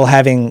for people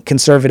having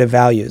conservative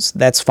values.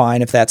 That's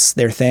fine if that's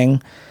their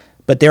thing.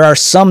 But there are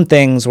some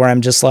things where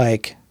I'm just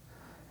like,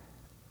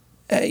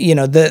 you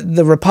know,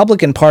 the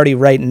Republican Party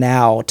right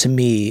now, to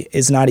me,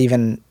 is not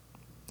even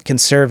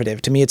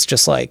conservative. To me, it's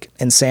just like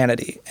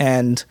insanity.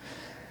 And,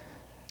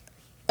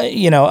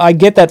 you know, I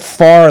get that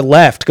far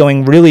left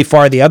going really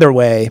far the other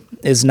way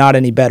is not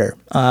any better.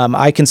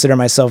 I consider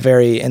myself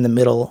very in the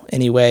middle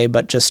anyway,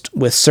 but just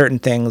with certain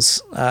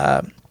things,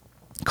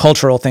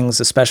 cultural things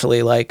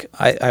especially, like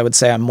I would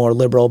say I'm more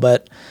liberal,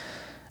 but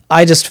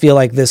I just feel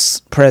like this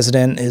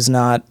president is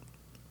not,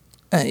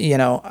 you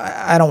know,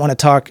 I don't want to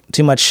talk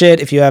too much shit.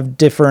 If you have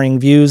differing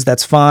views,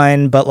 that's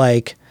fine. But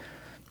like,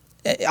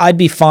 I'd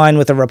be fine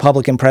with a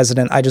Republican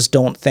president. I just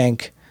don't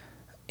think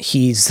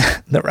he's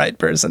the right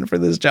person for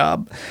this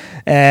job.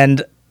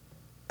 And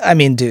I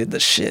mean, dude, the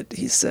shit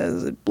he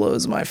says, it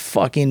blows my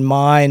fucking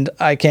mind.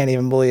 I can't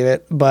even believe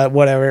it, but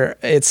whatever.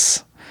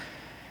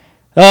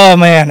 Oh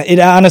man, it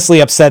honestly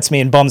upsets me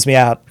and bums me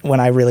out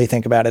when I really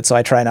think about it. So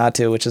I try not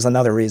to, which is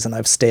another reason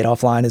I've stayed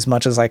offline as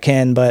much as I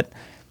can. But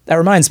that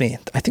reminds me,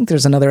 I think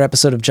there's another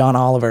episode of John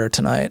Oliver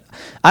tonight.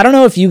 I don't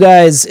know if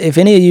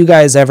any of you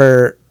guys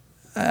ever,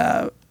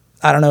 I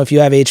don't know if you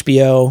have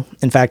HBO.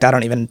 In fact, I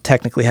don't even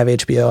technically have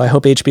HBO. I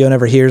hope HBO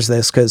never hears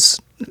this, because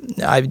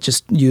I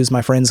just use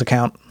my friend's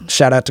account.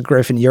 Shout out to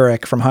Griffin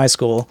Urich from high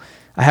school.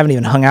 I haven't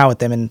even hung out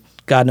with him in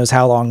God knows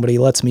how long, but he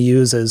lets me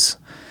use his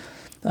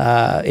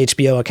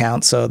HBO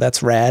account, so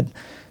that's rad.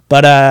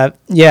 But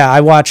yeah,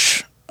 I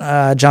watch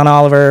John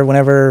Oliver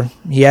whenever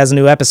he has a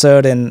new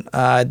episode, and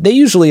they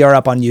usually are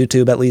up on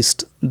YouTube. At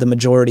least the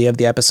majority of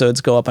the episodes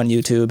go up on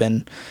YouTube,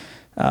 and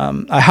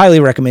I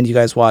highly recommend you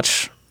guys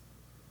watch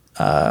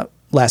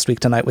Last Week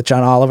Tonight with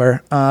John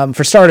Oliver.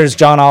 For starters,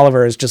 John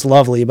Oliver is just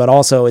lovely, but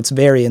also it's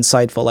very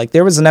insightful. Like,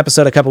 there was an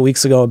episode a couple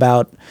weeks ago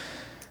about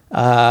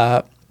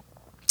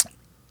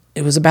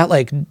it was about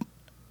like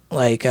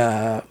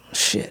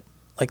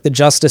the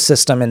justice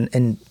system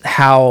and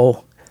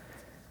how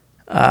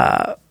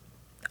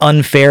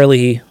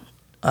unfairly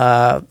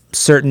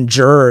certain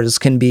jurors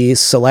can be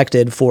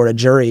selected for a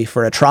jury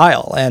for a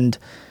trial, and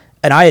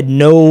I had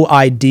no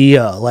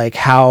idea like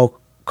how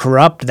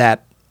corrupt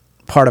that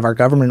part of our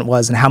government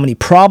was and how many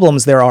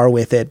problems there are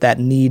with it that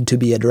need to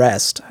be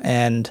addressed.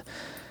 And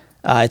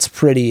it's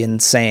pretty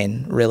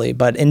insane, really.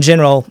 But in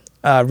general,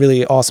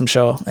 really awesome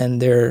show,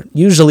 and they're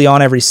usually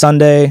on every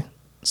Sunday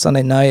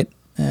night,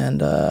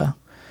 and I'm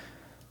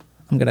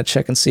gonna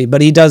check and see.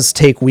 But he does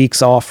take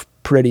weeks off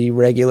pretty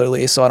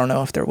regularly, so I don't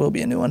know if there will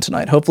be a new one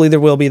tonight. Hopefully there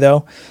will be,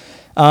 though.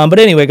 But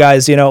anyway,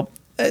 guys, you know,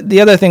 the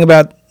other thing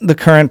about the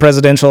current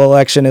presidential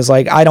election is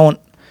like I don't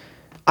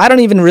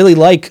even really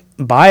like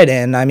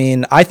Biden. I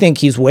mean, I think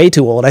he's way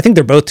too old. I think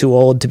they're both too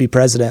old to be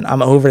president.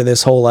 I'm over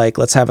this whole like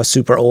let's have a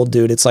super old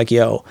dude. It's like,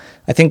 yo,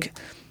 I think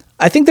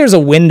I think there's a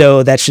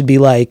window that should be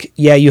like,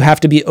 yeah, you have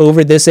to be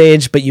over this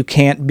age, but you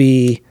can't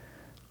be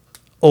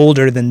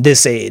older than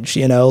this age,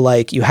 you know,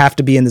 like you have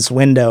to be in this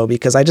window,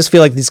 because I just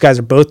feel like these guys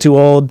are both too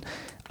old.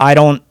 I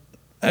don't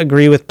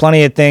agree with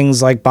plenty of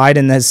things like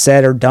Biden has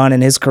said or done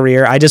in his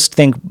career. I just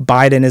think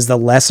Biden is the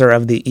lesser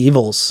of the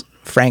evils,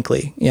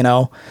 frankly, you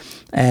know,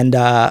 and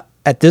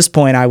at this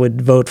point I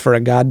would vote for a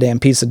goddamn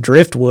piece of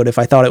driftwood if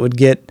I thought it would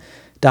get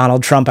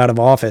Donald Trump out of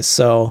office.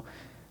 So,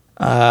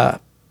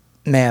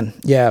 man,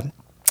 yeah.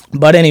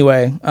 But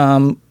anyway,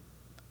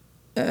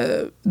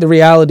 the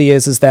reality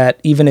is that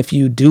even if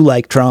you do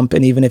like Trump,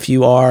 and even if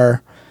you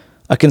are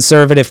a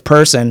conservative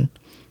person,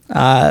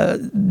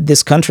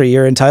 this country,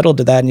 you're entitled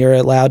to that, and you're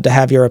allowed to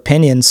have your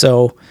opinion.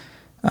 So,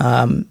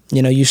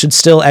 you know, you should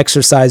still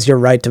exercise your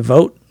right to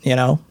vote, you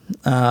know.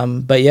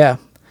 But yeah,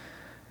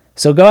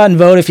 so go out and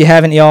vote if you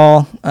haven't,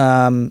 y'all.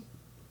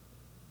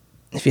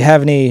 If you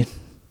have any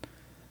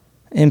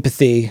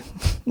empathy,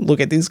 look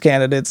at these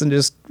candidates and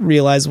just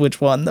realize which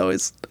one, though,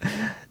 is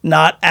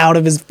not out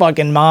of his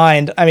fucking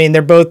mind. I mean,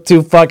 they're both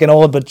too fucking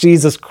old, but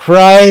Jesus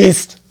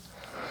Christ.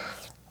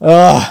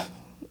 Ugh.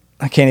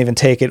 I can't even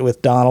take it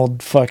with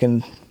Donald.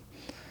 Fucking,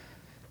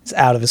 it's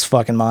out of his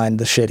fucking mind,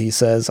 the shit he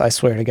says. I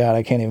swear to God,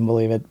 I can't even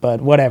believe it,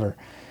 but whatever.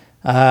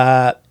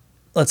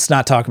 Let's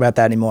not talk about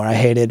that anymore. I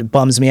hate it. It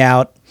bums me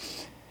out.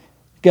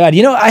 God,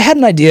 you know, I had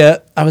an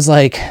idea. I was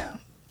like,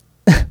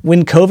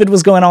 when COVID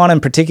was going on,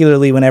 and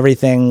particularly when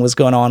everything was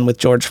going on with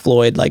George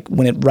Floyd, like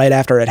when it, right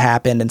after it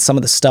happened, and some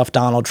of the stuff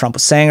Donald Trump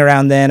was saying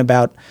around then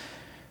about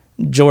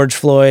George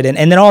Floyd, and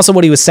then also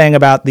what he was saying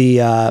about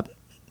the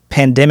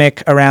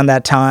pandemic around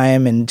that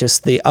time, and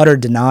just the utter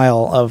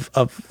denial of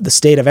the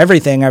state of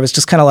everything. I was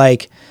just kind of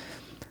like,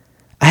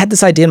 I had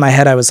this idea in my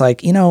head. I was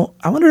like, you know,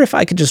 I wonder if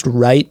I could just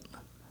write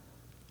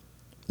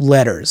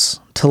letters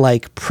to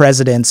like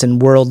presidents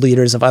and world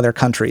leaders of other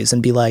countries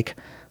and be like,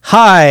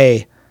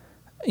 hi,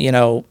 you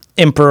know,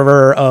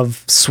 Emperor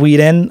of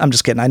Sweden. I'm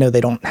just kidding. I know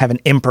they don't have an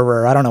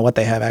emperor. I don't know what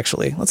they have,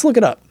 actually. Let's look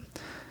it up.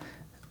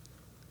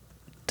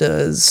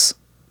 Does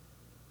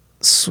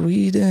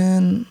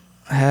Sweden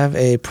have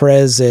a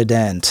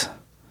president?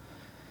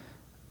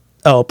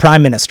 Oh,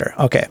 prime minister.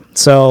 Okay.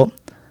 So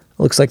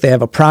looks like they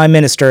have a prime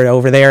minister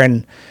over there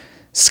in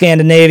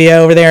Scandinavia,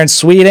 over there in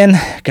Sweden.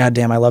 God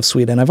damn, I love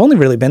Sweden. I've only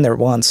really been there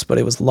once, but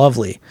it was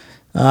lovely.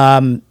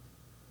 And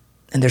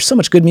there's so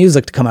much good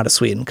music to come out of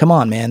Sweden. Come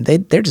on, man.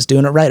 They're just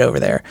doing it right over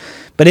there.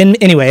 But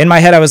anyway, in my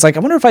head, I was like, I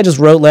wonder if I just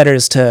wrote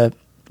letters to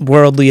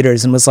world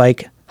leaders and was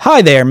like,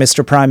 hi there,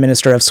 Mr. Prime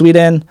Minister of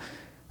Sweden.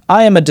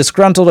 I am a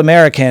disgruntled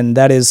American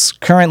that is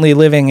currently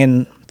living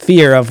in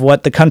fear of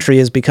what the country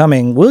is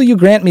becoming. Will you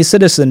grant me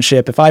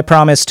citizenship if I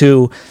promise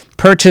to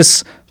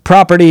purchase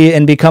property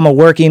and become a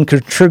working,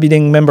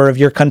 contributing member of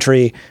your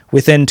country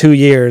within 2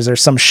 years or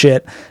some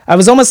shit? I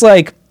was almost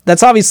like,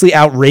 that's obviously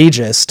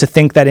outrageous to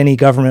think that any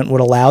government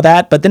would allow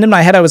that. But then in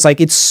my head, I was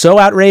like, it's so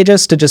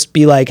outrageous to just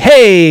be like,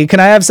 hey, can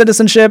I have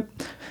citizenship?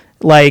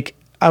 Like,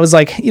 I was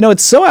like, you know,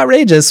 it's so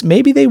outrageous.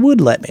 Maybe they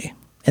would let me.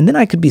 And then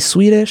I could be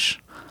Swedish.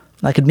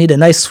 I could meet a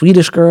nice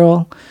Swedish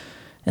girl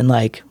and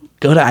like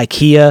go to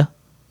IKEA,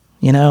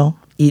 you know,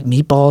 eat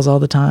meatballs all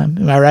the time.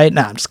 Am I right?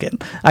 No, I'm just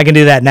kidding. I can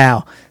do that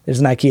now. There's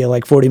an IKEA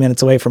like 40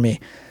 minutes away from me.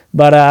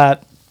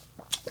 But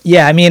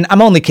yeah, I mean,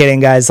 I'm only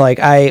kidding, guys. Like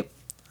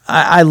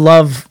I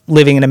love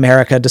living in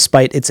America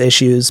despite its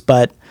issues,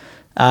 but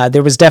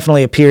there was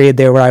definitely a period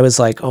there where I was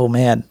like, oh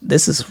man,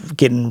 this is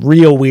getting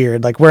real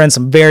weird. Like we're in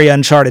some very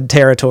uncharted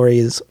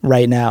territories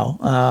right now.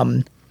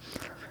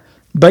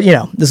 But you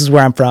know, this is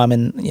where I'm from,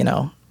 and you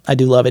know, I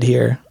do love it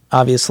here,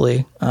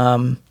 obviously.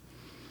 I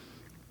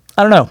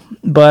don't know,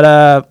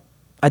 but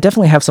I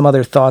definitely have some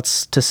other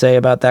thoughts to say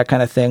about that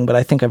kind of thing, but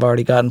I think I've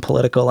already gotten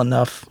political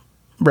enough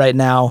right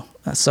now,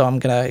 so I'm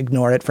going to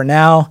ignore it for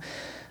now.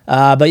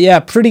 But yeah,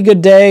 pretty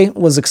good day.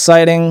 Was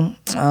exciting.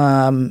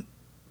 I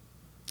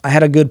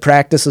had a good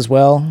practice as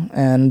well,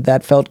 and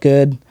that felt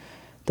good.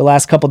 The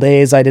last couple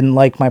days, I didn't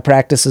like my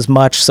practice as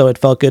much, so it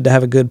felt good to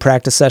have a good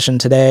practice session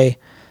today.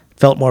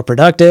 Felt more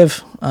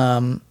productive.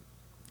 I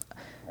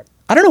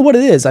don't know what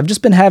it is. I've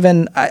just been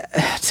having,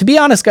 to be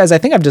honest, guys, I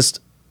think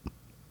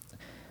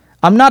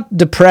I'm not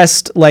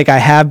depressed like I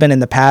have been in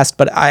the past,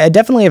 but I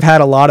definitely have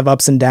had a lot of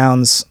ups and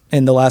downs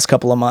in the last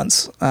couple of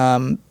months.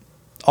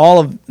 All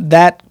of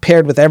that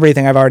paired with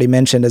everything I've already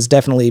mentioned has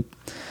definitely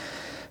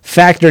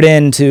factored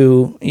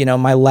into, you know,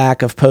 my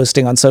lack of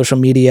posting on social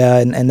media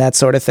and that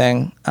sort of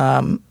thing.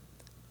 I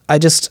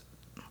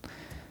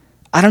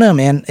don't know,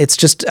 man. It's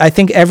just, I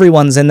think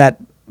everyone's in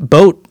that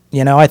boat.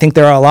 You know, I think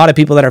there are a lot of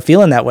people that are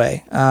feeling that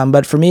way.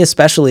 But for me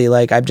especially,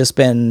 like I've just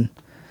been,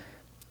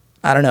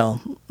 I don't know,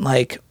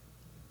 like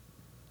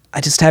I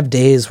just have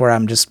days where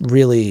I'm just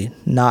really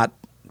not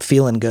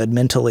feeling good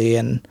mentally,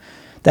 and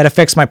that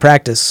affects my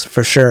practice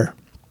for sure.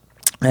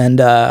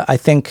 And I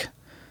think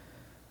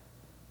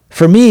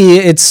for me,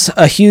 it's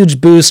a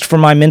huge boost for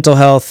my mental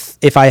health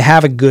if I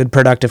have a good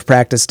productive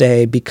practice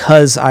day,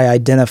 because I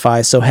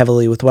identify so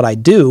heavily with what I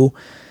do.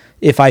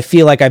 If I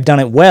feel like I've done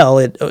it well,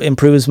 it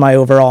improves my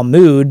overall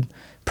mood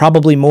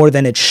probably more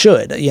than it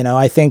should. You know,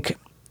 I think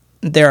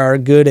there are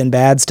good and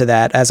bads to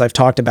that, as I've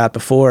talked about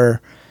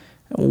before,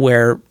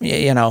 where,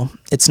 you know,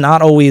 it's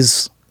not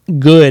always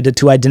good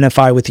to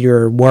identify with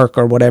your work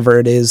or whatever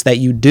it is that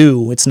you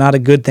do. It's not a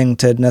good thing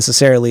to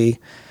necessarily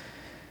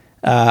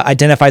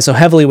identify so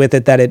heavily with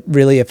it that it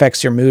really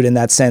affects your mood in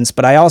that sense.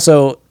 But I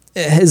also,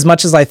 as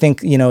much as I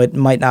think, you know, it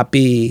might not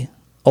be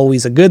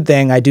always a good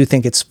thing, I do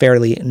think it's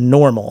fairly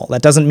normal.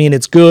 That doesn't mean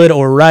it's good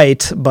or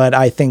right, but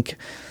I think,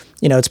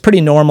 you know, it's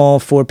pretty normal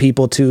for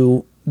people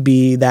to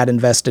be that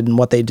invested in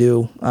what they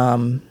do.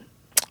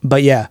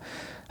 But yeah,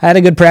 I had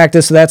a good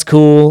practice, so that's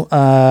cool.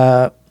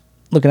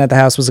 Looking at the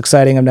house was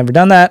exciting. I've never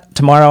done that.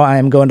 Tomorrow I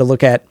am going to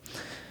look at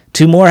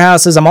 2 more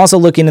houses. I'm also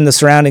looking in the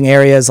surrounding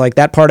areas. Like,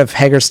 that part of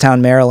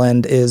Hagerstown,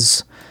 Maryland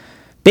is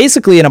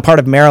basically in a part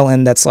of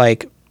Maryland that's,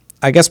 like,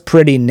 I guess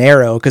pretty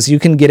narrow, because you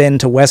can get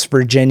into West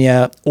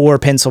Virginia or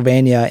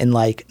Pennsylvania in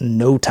like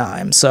no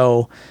time.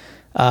 So,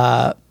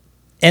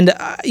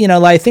 you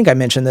know, I think I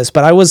mentioned this,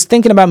 but I was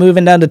thinking about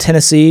moving down to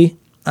Tennessee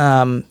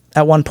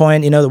at one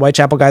point. You know, the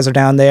Whitechapel guys are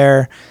down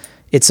there.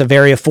 It's a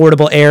very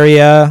affordable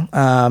area.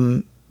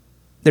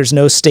 There's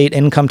no state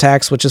income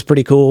tax, which is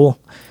pretty cool.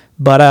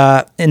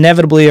 But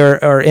inevitably,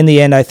 or in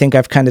the end, I think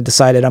I've kind of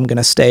decided I'm going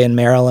to stay in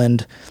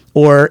Maryland,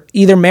 or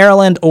either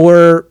Maryland,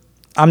 or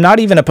I'm not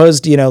even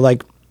opposed to, you know,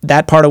 like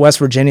that part of West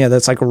Virginia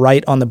that's like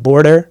right on the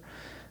border.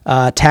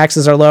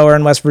 Taxes are lower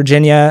in West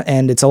Virginia,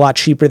 and it's a lot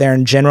cheaper there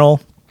in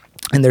general.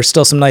 And there's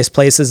still some nice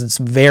places. It's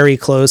very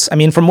close. I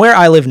mean, from where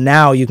I live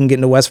now, you can get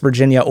into West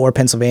Virginia or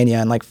Pennsylvania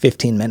in like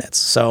 15 minutes.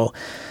 So,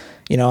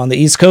 you know, on the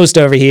East Coast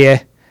over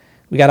here,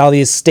 we got all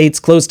these states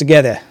close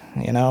together,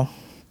 you know.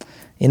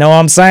 You know what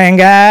I'm saying,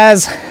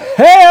 guys?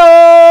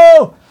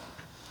 Hey-o!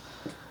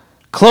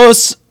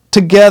 Close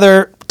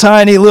together,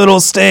 tiny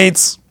little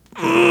states.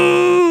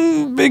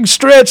 Big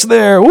stretch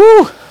there.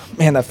 Woo!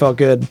 Man, that felt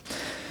good.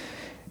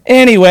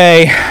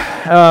 Anyway,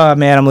 oh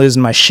man, I'm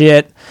losing my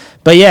shit.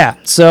 But yeah,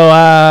 so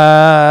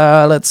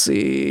let's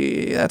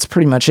see. That's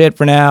pretty much it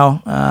for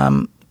now.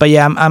 But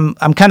yeah,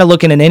 I'm kind of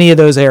looking in any of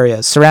those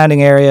areas,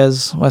 surrounding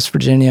areas, West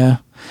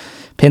Virginia,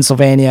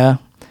 Pennsylvania.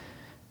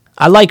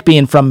 I like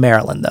being from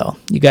Maryland, though.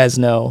 You guys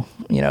know,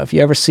 you know, if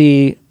you ever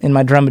see in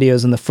my drum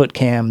videos in the foot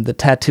cam, the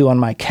tattoo on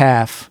my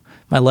calf,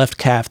 my left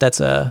calf, that's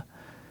the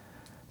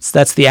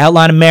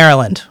outline of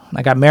Maryland.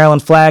 I got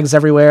Maryland flags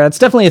everywhere. That's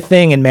definitely a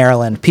thing in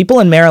Maryland. People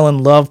in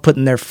Maryland love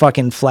putting their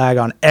fucking flag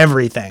on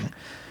everything,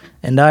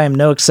 and I am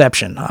no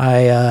exception.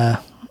 I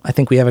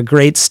think we have a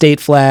great state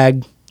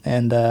flag,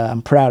 and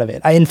I'm proud of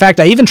it. In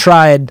fact, I even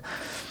tried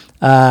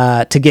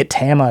to get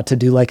Tama to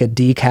do like a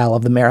decal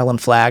of the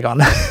Maryland flag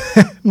on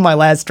my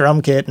last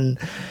drum kit, and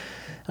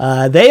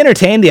they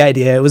entertained the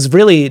idea. It was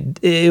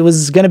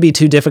going to be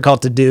too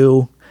difficult to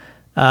do,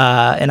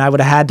 and I would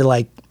have had to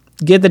like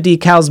get the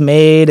decals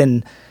made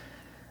and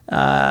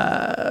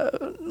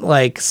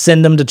like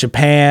send them to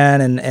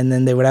Japan, and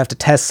then they would have to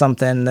test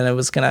something. Then I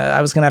was gonna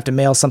have to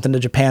mail something to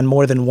Japan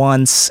more than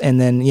once,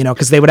 and then, you know,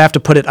 because they would have to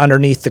put it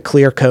underneath the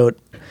clear coat.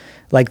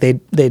 Like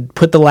they'd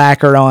put the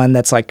lacquer on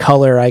that's like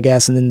color, I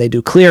guess, and then they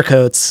do clear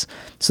coats,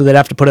 so they'd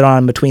have to put it on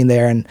in between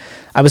there. And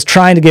I was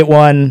trying to get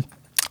one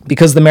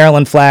because the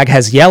Maryland flag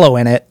has yellow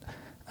in it,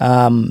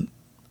 and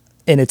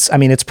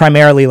it's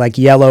primarily like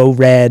yellow,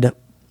 red,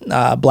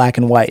 black,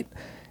 and white.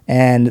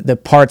 And the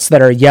parts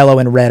that are yellow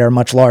and red are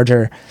much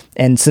larger.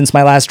 And since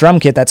my last drum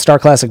kit, that Star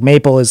Classic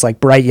Maple is like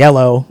bright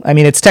yellow. I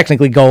mean, it's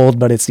technically gold,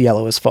 but it's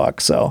yellow as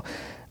fuck. So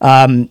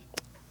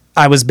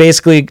I was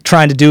basically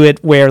trying to do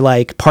it where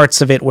like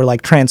parts of it were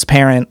like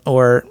transparent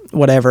or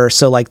whatever.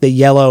 So like the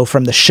yellow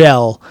from the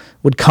shell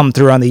would come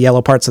through on the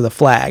yellow parts of the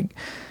flag.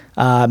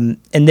 And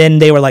then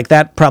they were like,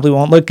 that probably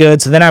won't look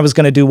good. So then I was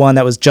going to do one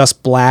that was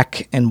just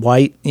black and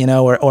white, you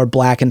know, or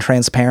black and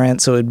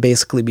transparent. So it would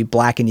basically be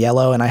black and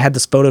yellow. And I had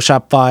this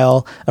Photoshop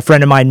file. A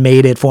friend of mine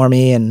made it for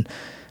me.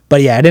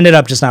 But yeah, it ended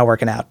up just not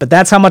working out. But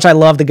that's how much I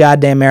love the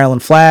goddamn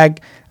Maryland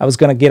flag. I was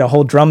going to get a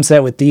whole drum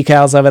set with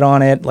decals of it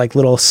on it, like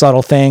little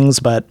subtle things.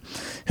 But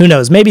who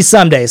knows? Maybe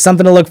someday.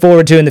 Something to look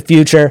forward to in the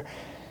future.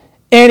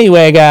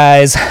 Anyway,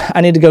 guys,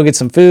 I need to go get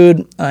some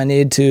food. I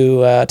need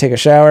to take a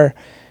shower.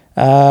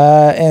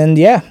 And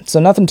yeah, so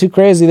nothing too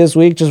crazy this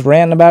week, just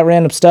ranting about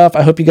random stuff.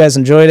 I hope you guys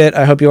enjoyed it.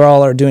 I hope you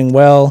all are doing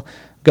well.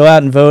 Go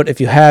out and vote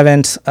if you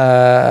haven't,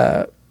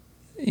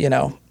 you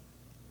know,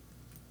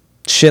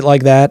 shit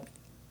like that.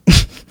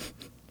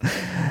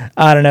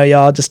 I don't know,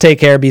 y'all. Just take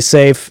care, be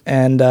safe,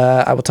 and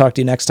I will talk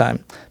to you next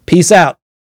time. Peace out.